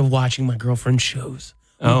tired of watching my girlfriend's shows.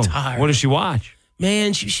 I'm tired. What does she watch?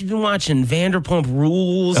 Man, she's been watching Vanderpump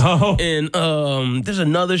Rules. Oh. And there's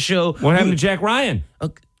another show. What happened to Jack Ryan?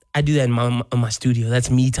 I do that in my studio. That's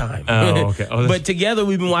me time. Oh, okay. But together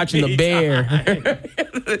we've been watching The Bear.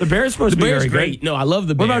 The Bear's supposed to be very great. No, I love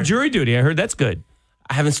The Bear. What about Jury Duty? I heard that's good.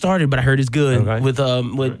 I haven't started, but I heard it's good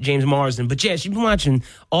with James Marsden. But yeah, she's been watching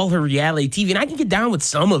all her reality TV, and I can get down with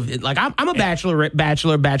some of it. Like I'm a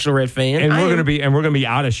Bachelorette fan, and we're gonna be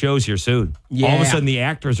out of shows here soon. Yeah. All of a sudden, the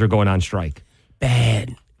actors are going on strike.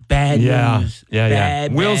 Bad news. Yeah.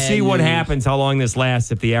 We'll see what news. happens, how long this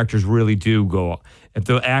lasts, if the actors really do go, if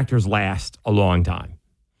the actors last a long time.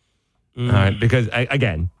 All right, because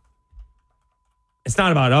again, it's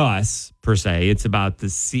not about us per se; it's about the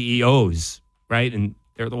CEOs, right? And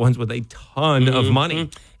they're the ones with a ton of money.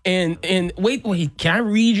 And wait, can I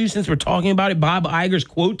read you, since we're talking about it, Bob Iger's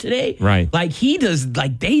quote today? Right. Like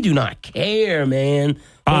they do not care, man.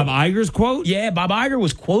 Bob Iger's quote? Yeah, Bob Iger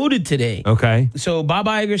was quoted today. Okay. So Bob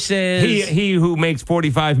Iger says... He who makes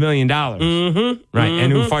 $45 million. Right,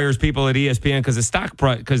 and who fires people at ESPN because of stock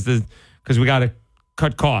price, because we got to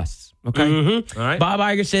cut costs. Okay. Mm-hmm. All right. Bob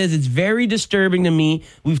Iger says it's very disturbing to me.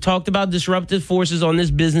 We've talked about disruptive forces on this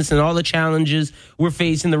business and all the challenges we're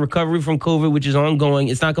facing, the recovery from COVID, which is ongoing.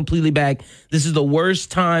 It's not completely back. This is the worst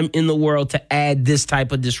time in the world to add this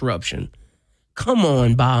type of disruption. Come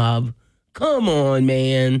on, Bob. Come on,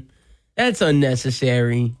 man. That's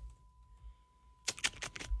unnecessary.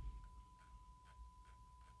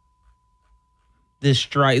 This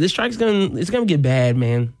strike's gonna get bad,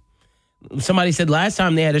 man. Somebody said last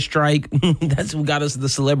time they had a strike, that's what got us the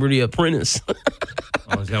Celebrity Apprentice.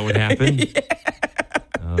 Oh, is that what happened? Yeah.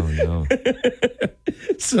 Oh, no.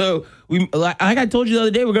 So, like I told you the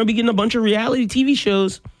other day, we're going to be getting a bunch of reality TV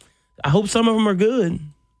shows. I hope some of them are good.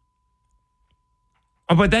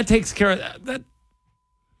 Oh, but that takes care of that.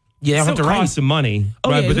 Yeah, Still costs some money,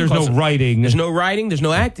 right? But there's no writing. There's no writing. There's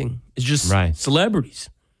no acting. It's just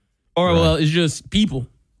celebrities. Or, well, it's just people.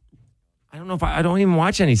 I don't know if I don't even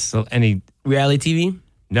watch any reality TV.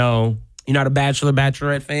 No, you're not a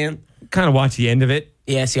Bachelorette fan. Kind of watch the end of it.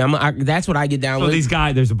 Yeah, see, that's what I get down so with. These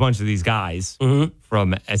guys, there's a bunch of these guys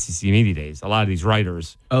from SEC Media Days. A lot of these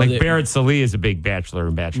writers, like Barrett Sallee, is a big Bachelor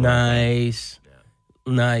and Bachelorette.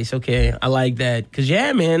 Nice. Okay, I like that. Cause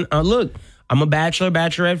yeah, man. Look, I'm a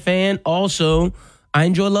Bachelorette fan. Also, I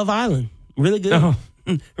enjoy Love Island. Really good. Oh.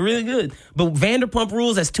 Really good. But Vanderpump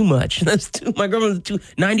Rules, that's too much. That's too. My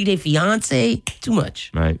girlfriend's 90 Day Fiance, too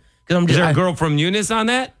much. Right. Is there a girl from Eunice on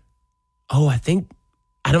that? Oh, I think.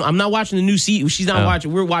 I'm not watching the new season. She's not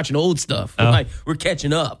watching. We're watching old stuff. We're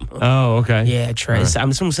catching up. Oh, okay. Yeah, Trace.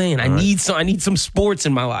 That's what I'm saying. I need some sports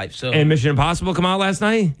in my life. So. And Mission Impossible come out last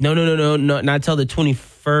night? No, not until the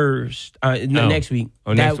 21st. Next week.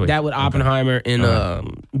 Oh, next week. That with Oppenheimer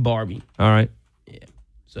and Barbie. All right. Yeah.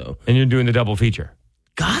 So. And you're doing the double feature.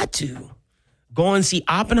 Got to go and see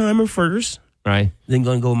Oppenheimer first, right? Then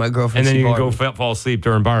gonna go with my girlfriend. And then see you Barbie. go fall asleep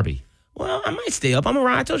during Barbie. Well, I might stay up.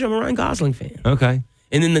 I told you I'm a Ryan Gosling fan. Okay.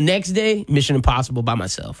 And then the next day, Mission Impossible by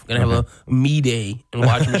myself. Gonna have a me day and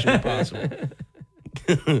watch Mission Impossible.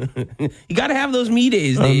 You gotta have those me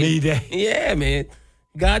days. Dave. Me day. Yeah, man.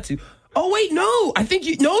 Got to. Oh wait, no. I think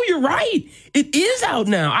you're right. It is out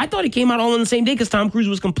now. I thought it came out all on the same day because Tom Cruise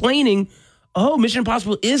was complaining. Oh, Mission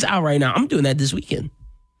Impossible is out right now. I'm doing that this weekend.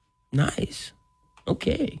 Nice.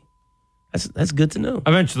 Okay. That's good to know.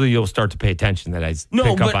 Eventually, you'll start to pay attention that I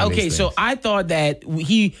pick up on these things. So I thought that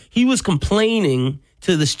he was complaining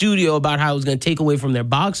to the studio about how it was going to take away from their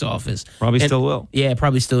box office. Probably still will. Yeah,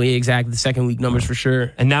 probably still. Yeah, exactly. The second week numbers for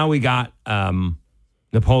sure. And now we got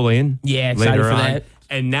Napoleon. Yeah, excited for that.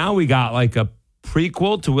 And now we got like a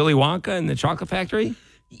prequel to Willy Wonka and the Chocolate Factory.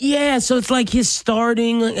 Yeah, so it's like his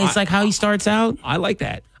starting. It's like how he starts out. I like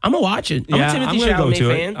that. I'm gonna watch it. I'm a Timothy Chalamet Chalamet go to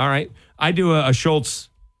fan. It. All right, I do a Schultz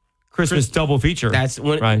Christmas double feature. That's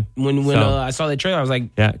when I saw that trailer. I was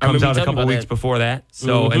like, it comes out a couple weeks before that.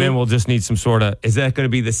 So and then we'll just need some sort of. Is that going to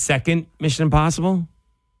be the second Mission Impossible?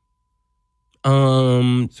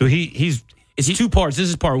 So he's. It's 2 parts. This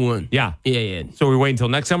is part 1. Yeah. Yeah. So we wait until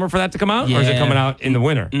next summer for that to come out, or is it coming out in the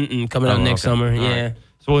winter? Coming out next summer. All Yeah. Right.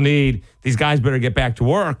 So we'll need these guys better get back to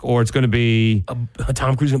work, or it's going to be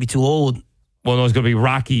Tom Cruise is going to be too old. Well, no, it's going to be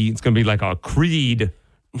Rocky. It's going to be like a Creed.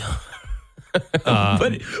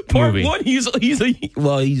 But part movie. 1,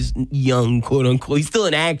 he's young, quote unquote. He's still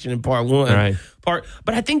in action in part 1. Right.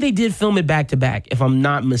 But I think they did film it back to back, if I'm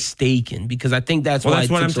not mistaken, because I think that's why.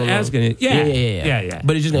 That's what I'm so asking. Long. Yeah.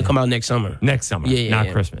 But it's just gonna come out next summer. Next summer,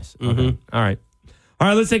 not Christmas. Mm-hmm. Okay. All right.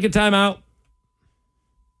 Let's take a time out.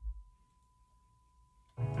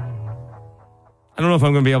 I don't know if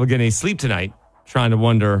I'm going to be able to get any sleep tonight. Trying to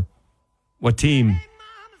wonder what team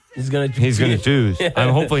he's going to choose.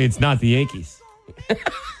 Hopefully, it's not the Yankees.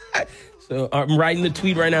 So I'm writing the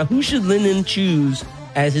tweet right now. Who should Lyndon choose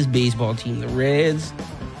as his baseball team? The Reds,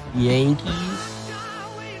 Yankees.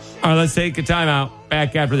 All right, let's take a timeout.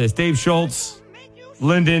 Back after this. Dave Schultz,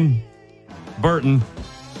 Lyndon, Burton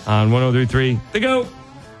on 103.3 The GOAT.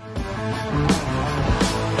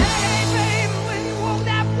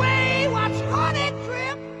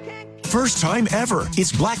 First time ever.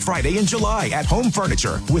 It's Black Friday in July at Home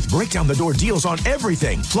Furniture with break-down-the-door deals on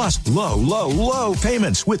everything. Plus low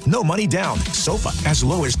payments with no money down. Sofa as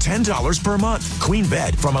low as $10 per month. Queen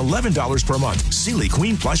bed from $11 per month. Sealy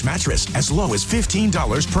Queen Plush mattress as low as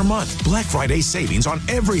 $15 per month. Black Friday savings on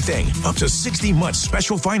everything. Up to 60 months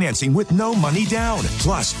special financing with no money down.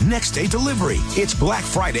 Plus next day delivery. It's Black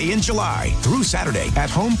Friday in July through Saturday at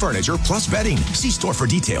Home Furniture plus bedding. See store for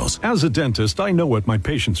details. As a dentist, I know what my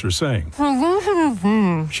patients are saying.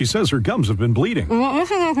 She says her gums have been bleeding.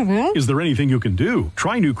 Is there anything you can do?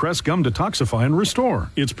 Try new Crest Gum Detoxify and Restore.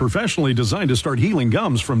 It's professionally designed to start healing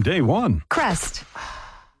gums from day one. Crest.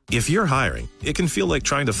 If you're hiring, it can feel like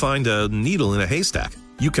trying to find a needle in a haystack.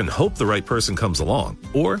 You can hope the right person comes along,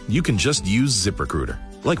 or you can just use ZipRecruiter.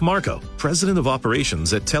 Like Marco, president of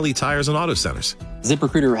operations at Telly Tires and Auto Centers.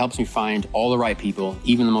 ZipRecruiter helps me find all the right people,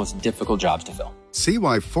 even the most difficult jobs to fill. See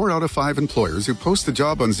why 4 out of 5 employers who post a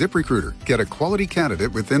job on ZipRecruiter get a quality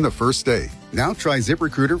candidate within the first day. Now try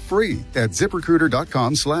ZipRecruiter free at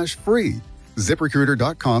ZipRecruiter.com/free.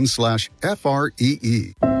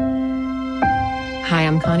 ZipRecruiter.com/FREE. Hi,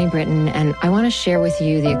 I'm Connie Britton, and I want to share with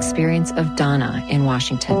you the experience of Donna in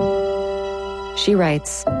Washington. She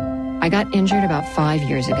writes, I got injured about 5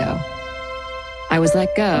 years ago. I was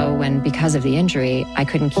let go when, because of the injury, I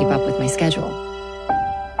couldn't keep up with my schedule.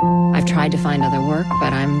 I've tried to find other work,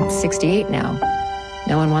 but I'm 68 now.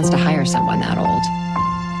 No one wants to hire someone that old.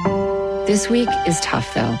 This week is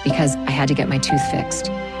tough, though, because I had to get my tooth fixed.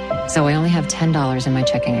 So I only have $10 in my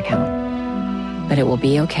checking account. But it will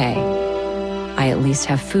be okay. I at least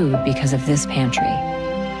have food because of this pantry.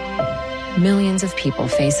 Millions of people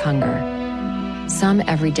face hunger. Some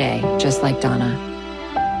every day, just like Donna.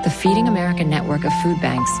 The Feeding America network of food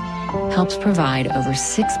banks helps provide over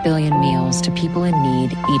 6 billion meals to people in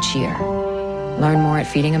need each year. Learn more at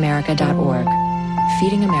feedingamerica.org.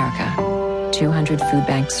 Feeding America, 200 food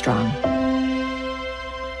banks strong.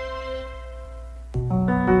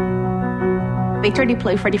 Victor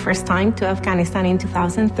deployed for the first time to Afghanistan in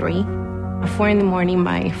 2003. At 4 a.m,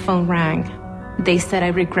 my phone rang. They said, I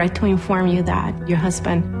regret to inform you that your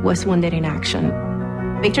husband was wounded in action.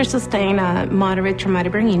 Victor sustained a moderate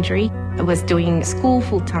traumatic brain injury. I was doing school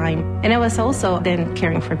full-time, and I was also then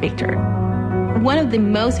caring for Victor. One of the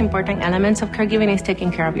most important elements of caregiving is taking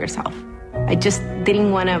care of yourself. I just didn't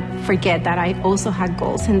want to forget that I also had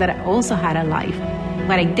goals and that I also had a life.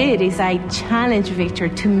 What I did is I challenged Victor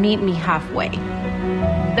to meet me halfway.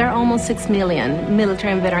 There are almost 6 million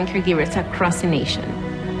military and veteran caregivers across the nation.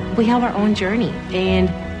 We have our own journey, and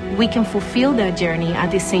we can fulfill that journey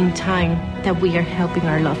at the same time that we are helping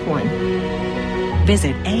our loved one.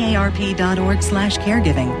 Visit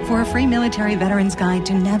aarp.org/caregiving for a free military veterans guide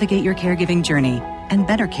to navigate your caregiving journey and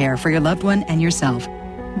better care for your loved one and yourself.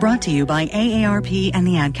 Brought to you by AARP and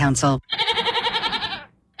the Ad Council.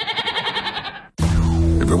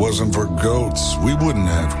 If it wasn't for goats, we wouldn't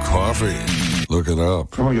have coffee. Look it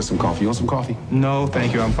up. I'm gonna get some coffee. You want some coffee? No,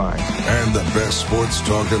 thank you. I'm fine. And the best sports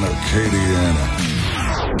talk in Acadiana.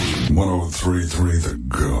 103.3 The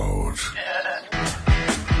Goat.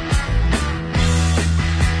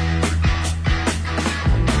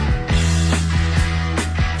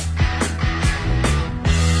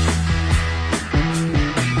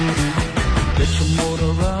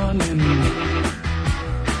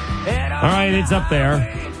 All right, it's up there.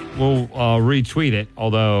 We'll retweet it,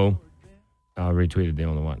 although retweeted the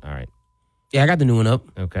only one. All right. Yeah, I got the new one up.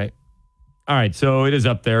 Okay. All right, so it is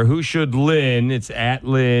up there. Who should Lynn, it's at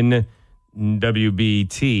Lynn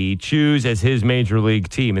WBT, choose as his major league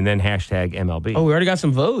team, and then hashtag MLB. Oh, we already got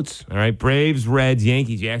some votes. All right, Braves, Reds,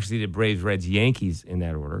 Yankees. You actually did Braves, Reds, Yankees in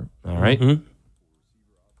that order. All right. Mm-hmm.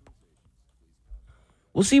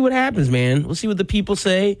 We'll see what happens, man. We'll see what the people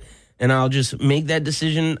say, and I'll just make that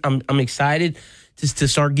decision. I'm excited to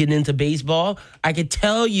start getting into baseball. I could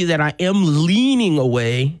tell you that I am leaning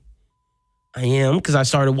away. I am, because I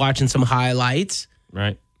started watching some highlights.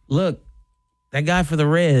 Right. Look, that guy for the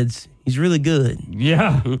Reds, he's really good.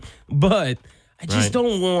 Yeah. But I just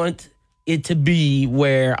don't want it to be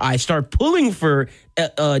where I start pulling for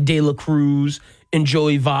De La Cruz and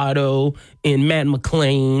Joey Votto and Matt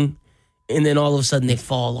McClain, and then all of a sudden they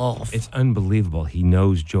fall off. It's unbelievable. He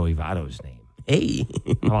knows Joey Votto's name. Hey.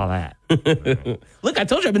 How about that? Look, I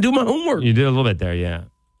told you I've been doing my homework. You did a little bit there, yeah.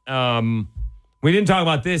 We didn't talk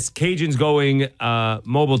about this. Cajuns going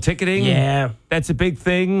mobile ticketing. Yeah. That's a big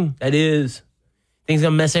thing. That is. Things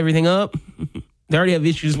going to mess everything up. They already have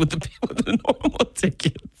issues with the normal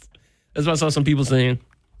tickets. That's what I saw some people saying.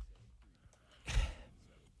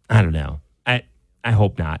 I don't know. I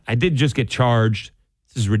hope not. I did just get charged.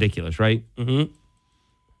 This is ridiculous, right? Mm-hmm.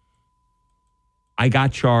 I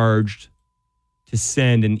got charged to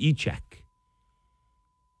send an e-check.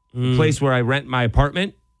 The place where I rent my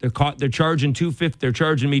apartment, they're charging $2.50. They're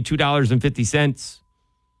charging me $2.50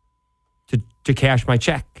 to cash my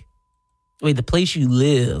check. Wait, the place you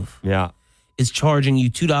live, is charging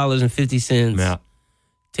you $2.50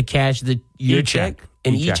 to cash your check?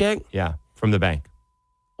 An e-check? Yeah, from the bank.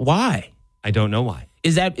 Why? I don't know why.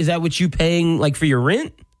 Is that what you paying like for your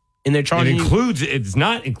rent? And they're charging It's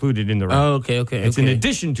not included in the rent. Oh, okay. It's in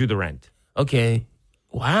addition to the rent. Okay.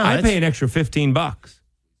 Wow. I pay an extra $15.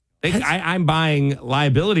 I'm buying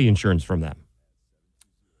liability insurance from them.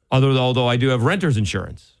 Although I do have renter's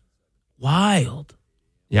insurance. Wild.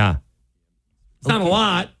 Yeah. It's not a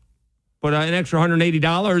lot, but an extra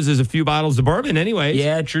 $180 is a few bottles of bourbon anyway.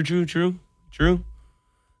 Yeah, true.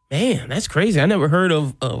 Man, that's crazy. I never heard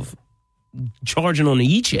of charging on the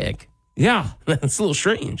e-check. Yeah. That's a little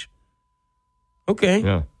strange. Okay.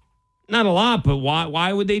 Yeah. Not a lot, but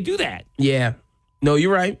why would they do that? Yeah. No,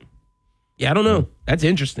 you're right. Yeah, I don't know. That's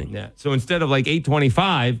interesting. Yeah. So instead of like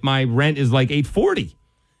 $825, my rent is like $840.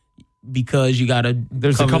 Because you got to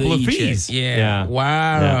There's a couple of fees. Yeah.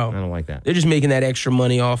 Wow. Yeah, I don't like that. They're just making that extra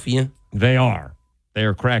money off of you. They are. They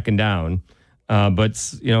are cracking down.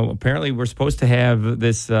 But, apparently we're supposed to have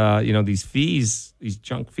this, these fees, these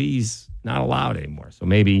junk fees, not allowed anymore. So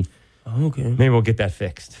maybe we'll get that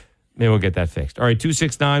fixed. All right,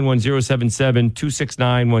 269-1077,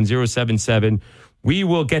 269-1077.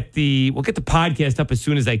 We'll get the podcast up as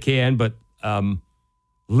soon as I can, but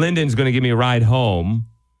Lyndon's going to give me a ride home.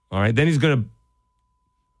 All right, then he's going to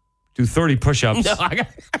do 30 push-ups. No, all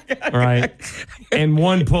right, and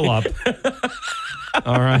 1 pull-up.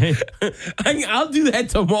 All right. I'll do that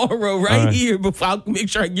tomorrow right here, before I'll make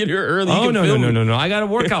sure I get here early. Oh, no. I got a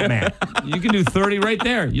workout mat. You can do 30 right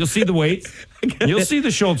there. You'll see the weights. You'll see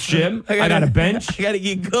the Schultz gym. I got a bench. I got to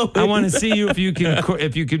get going. I want to see you if you can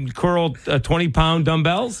curl 20-pound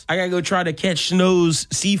dumbbells. I got to go try to catch Snow's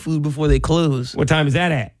seafood before they close. What time is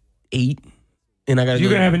that at? 8. And I got. You're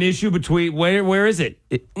gonna have an issue between where is it?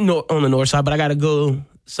 No, on the north side, but I got to go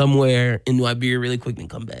somewhere in New Iberia really quick and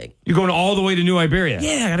come back. You're going all the way to New Iberia?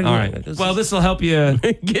 Yeah, I got to go. All right. Well, this will help you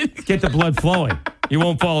get the blood flowing. You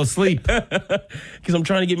won't fall asleep. Because I'm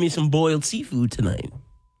trying to get me some boiled seafood tonight.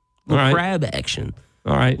 Crab action.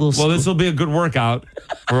 All right. Well, this will be a good workout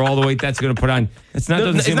for all the weight that's going to put on. It's not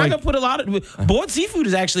going to put a lot of... Boiled seafood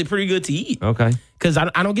is actually pretty good to eat. Okay. Because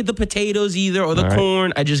I don't get the potatoes either or the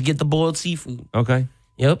corn. I just get the boiled seafood. Okay.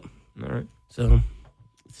 Yep. All right. So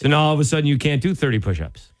now all of a sudden you can't do 30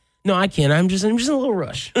 push-ups. No, I can't. I'm just in a little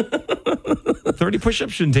rush. 30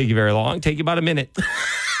 push-ups shouldn't take you very long. Take you about a minute.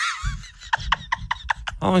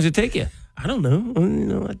 How long does it take you? I don't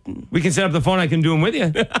know. We can set up the phone. I can do them with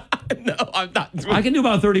you. No, I'm not. I can do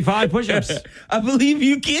about 35 push-ups. I believe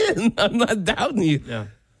you can. I'm not doubting you. Yeah.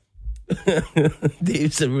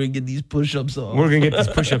 Dave said we're gonna get these push-ups off. We're gonna get these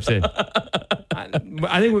push-ups in.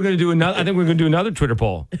 I think we're gonna do another Twitter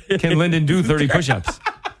poll. Can Lyndon do 30 push-ups?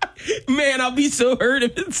 Man, I'll be so hurt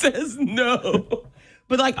if it says no.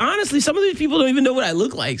 But honestly, some of these people don't even know what I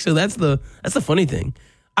look like. So that's the funny thing.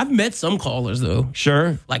 I've met some callers though.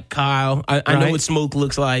 Sure. Like Kyle. I know what Smoke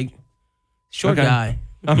looks like. Short guy.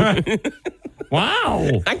 All right.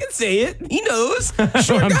 Wow. I can say it. He knows.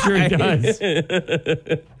 I'm sure he does.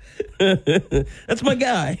 That's my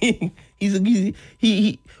guy.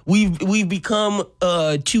 We've become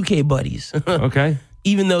 2K buddies. Okay.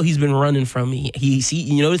 Even though he's been running from me,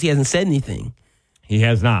 you notice he hasn't said anything. He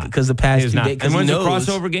has not. Because the past 2 days. And when's the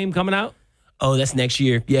crossover game coming out? Oh, that's next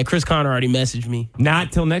year. Yeah, Chris Connor already messaged me.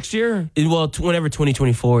 Not till next year? Whenever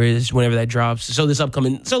 2024 is, whenever that drops. So this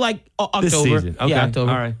upcoming, October. This season. Okay. Yeah,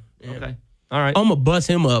 October. All right. Yeah. Okay. All right. I'm going to bust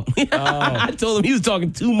him up. I told him he was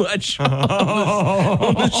talking too much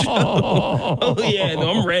on the show. Oh, yeah.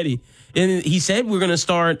 No, I'm ready. And he said we're going to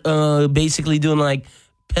start basically doing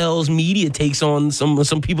Pell's media takes on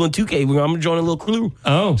some people in 2K. I'm going to join a little crew.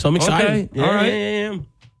 Oh. So I'm excited. Okay. Yeah, all right. Yeah. I'm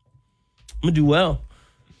going to do well.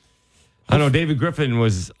 I know David Griffin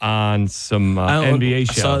was on some NBA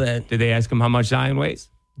show. I saw that. Did they ask him how much Zion weighs?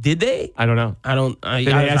 Did they? I don't know. Did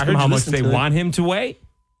they ask him how much they want him to weigh?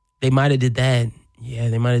 They might have did that. Yeah,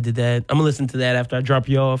 they might have did that. I'm going to listen to that after I drop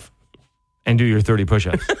you off. And do your 30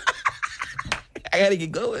 push-ups. I got to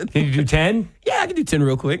get going. Can you do 10? Yeah, I can do 10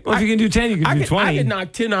 real quick. Well, if you can do 10, you can do 20. I can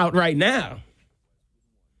knock 10 out right now.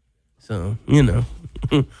 So, Dave,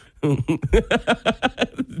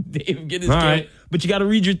 get his all right. But you got to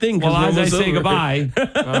read your thing. Well, as I say goodbye,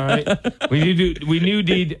 all right. We do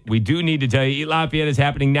need to tell you, Eat Lafayette is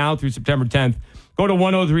happening now through September 10th. Go to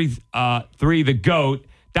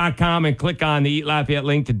 1033thegoat.com and click on the Eat Lafayette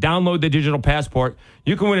link to download the digital passport.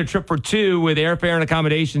 You can win a trip for 2 with airfare and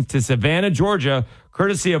accommodations to Savannah, Georgia,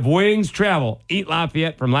 courtesy of Wings Travel. Eat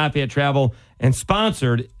Lafayette from Lafayette Travel, and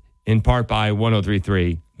sponsored in part by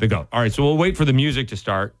 1033 The Goat. All right, so we'll wait for the music to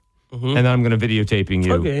start. Mm-hmm. And then I'm going to videotaping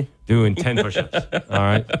you doing 10 push-ups. All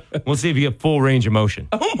right. We'll see if you get full range of motion.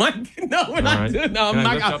 Oh, my God. No, we're not doing no, I'm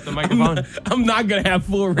not. Up the microphone? I'm not going to have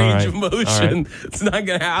full range of motion. It's not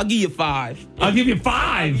going to happen. I'll give you 5. I'll give you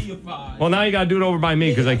 5? Well, now you got to do it over by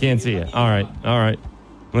me because I can't see you. All right.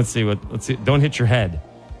 Let's see. Don't hit your head.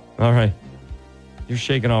 All right. You're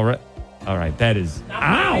shaking all right. All right. That is.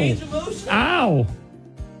 Ow.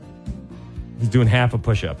 He's doing half a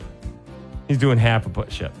push-up.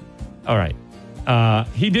 All right.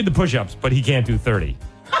 He did the push-ups, but he can't do 30.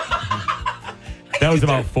 That was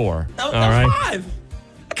about 4. That was all right? 5.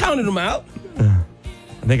 I counted them out.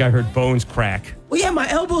 I think I heard bones crack. Well, yeah, my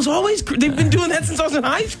elbows always, they've been doing that since I was in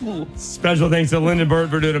high school. Special thanks to Lyndon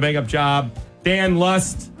Bird for doing a makeup job. Dan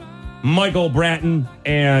Lust, Michael Bratton,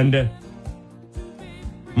 and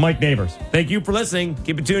Mike Neighbors. Thank you for listening.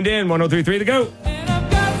 Keep it tuned in. 103.3 The GOAT.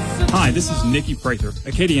 Hi, this is Nikki Prather,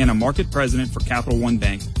 Acadiana Market President for Capital One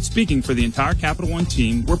Bank. Speaking for the entire Capital One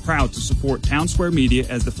team, we're proud to support Town Square Media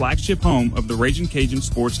as the flagship home of the Ragin Cajun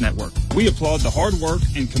Sports Network. We applaud the hard work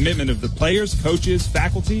and commitment of the players, coaches,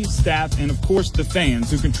 faculty, staff, and of course the fans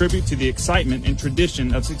who contribute to the excitement and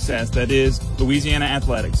tradition of success that is Louisiana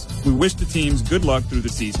athletics. We wish the teams good luck through the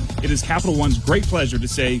season. It is Capital One's great pleasure to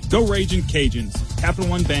say, Go Ragin Cajuns. Capital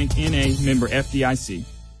One Bank, N.A., member FDIC.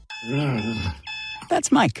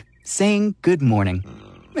 That's Mike saying good morning.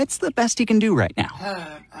 It's the best he can do right now.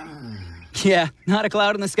 Yeah, not a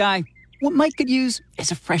cloud in the sky. What Mike could use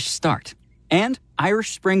is a fresh start. And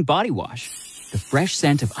Irish Spring Body Wash. The fresh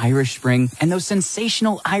scent of Irish Spring and those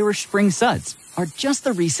sensational Irish Spring suds are just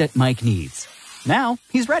the reset Mike needs. Now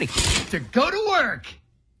he's ready to go to work.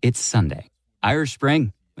 It's Sunday. Irish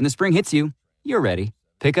Spring. When the spring hits you, you're ready.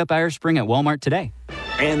 Pick up Irish Spring at Walmart today.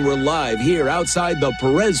 And we're live here outside the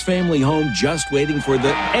Perez family home, just waiting for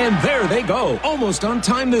the... And there they go, almost on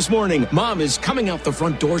time this morning. Mom is coming out the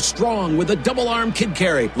front door strong with a double-arm kid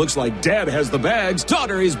carry. Looks like Dad has the bags.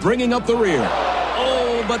 Daughter is bringing up the rear.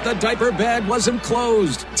 Oh, but the diaper bag wasn't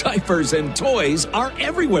closed. Diapers and toys are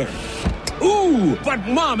everywhere. Ooh, but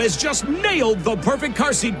Mom has just nailed the perfect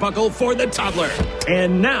car seat buckle for the toddler.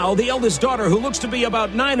 And now the eldest daughter, who looks to be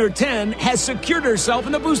about 9 or 10, has secured herself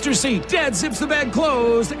in the booster seat. Dad zips the bag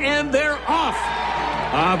closed, and they're off.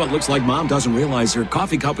 But looks like Mom doesn't realize her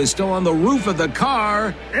coffee cup is still on the roof of the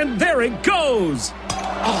car. And there it goes.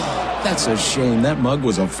 Oh, that's a shame. That mug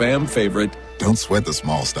was a fam favorite. Don't sweat the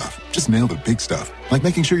small stuff. Just nail the big stuff, like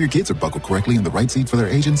making sure your kids are buckled correctly in the right seat for their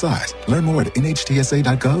age and size. Learn more at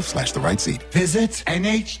nhtsa.gov/the right seat. Visit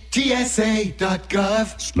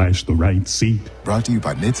nhtsa.gov/the right seat. Brought to you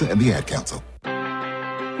by NHTSA and the Ad Council.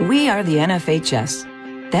 We are the NFHS.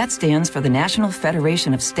 That stands for the National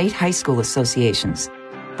Federation of State High School Associations.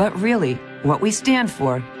 But really, what we stand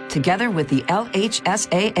for, together with the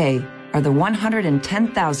LHSAA, are the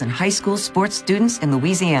 110,000 high school sports students in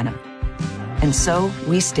Louisiana. And so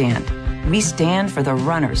we stand. We stand for the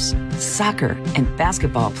runners, soccer and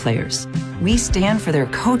basketball players. We stand for their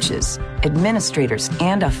coaches, administrators,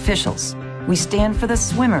 and officials. We stand for the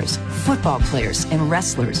swimmers, football players, and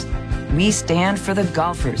wrestlers. We stand for the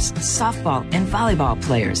golfers, softball, and volleyball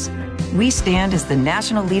players. We stand as the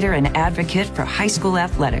national leader and advocate for high school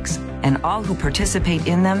athletics and all who participate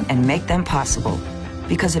in them and make them possible.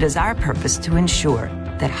 Because it is our purpose to ensure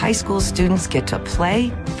that high school students get to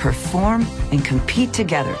play, perform, and compete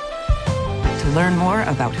together. To learn more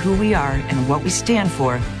about who we are and what we stand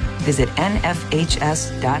for, visit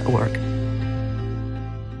nfhs.org.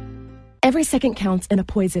 Every second counts in a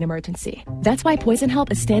poison emergency. That's why Poison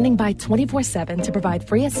Help is standing by 24/7 to provide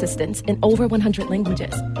free assistance in over 100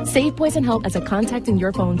 languages. Save Poison Help as a contact in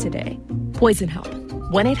your phone today. Poison Help.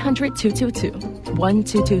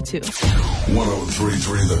 1-800-222-1222.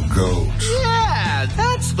 103.3 The GOAT. Yeah,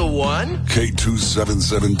 that's the one.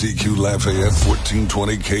 K277DQ Lafayette,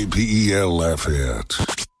 1420 KPEL Lafayette.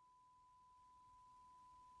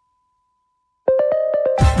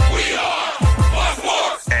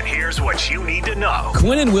 And here's what you need to know.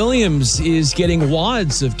 Quinnen Williams is getting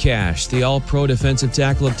wads of cash. The all-pro defensive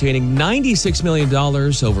tackle obtaining $96 million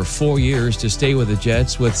over 4 years to stay with the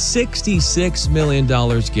Jets, with $66 million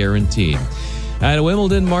guaranteed. At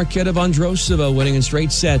Wimbledon, Marketa Vondrousova winning in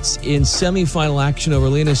straight sets in semifinal action over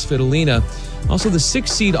Lena Svitolina. Also, the 6th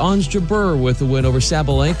seed Ons Jabeur with a win over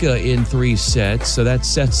Sabalenka in 3 sets. So that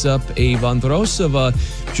sets up a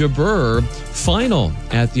Vondrousova-Jabeur final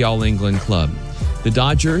at the All England Club. The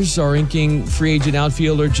Dodgers are inking free agent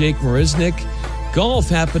outfielder Jake Marisnick. Golf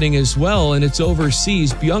happening as well, and it's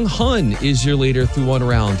overseas. Byung Hun is your leader through one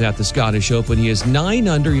round at the Scottish Open. He is 9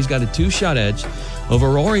 under. He's got a 2-shot edge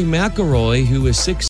over Rory McIlroy, who is 6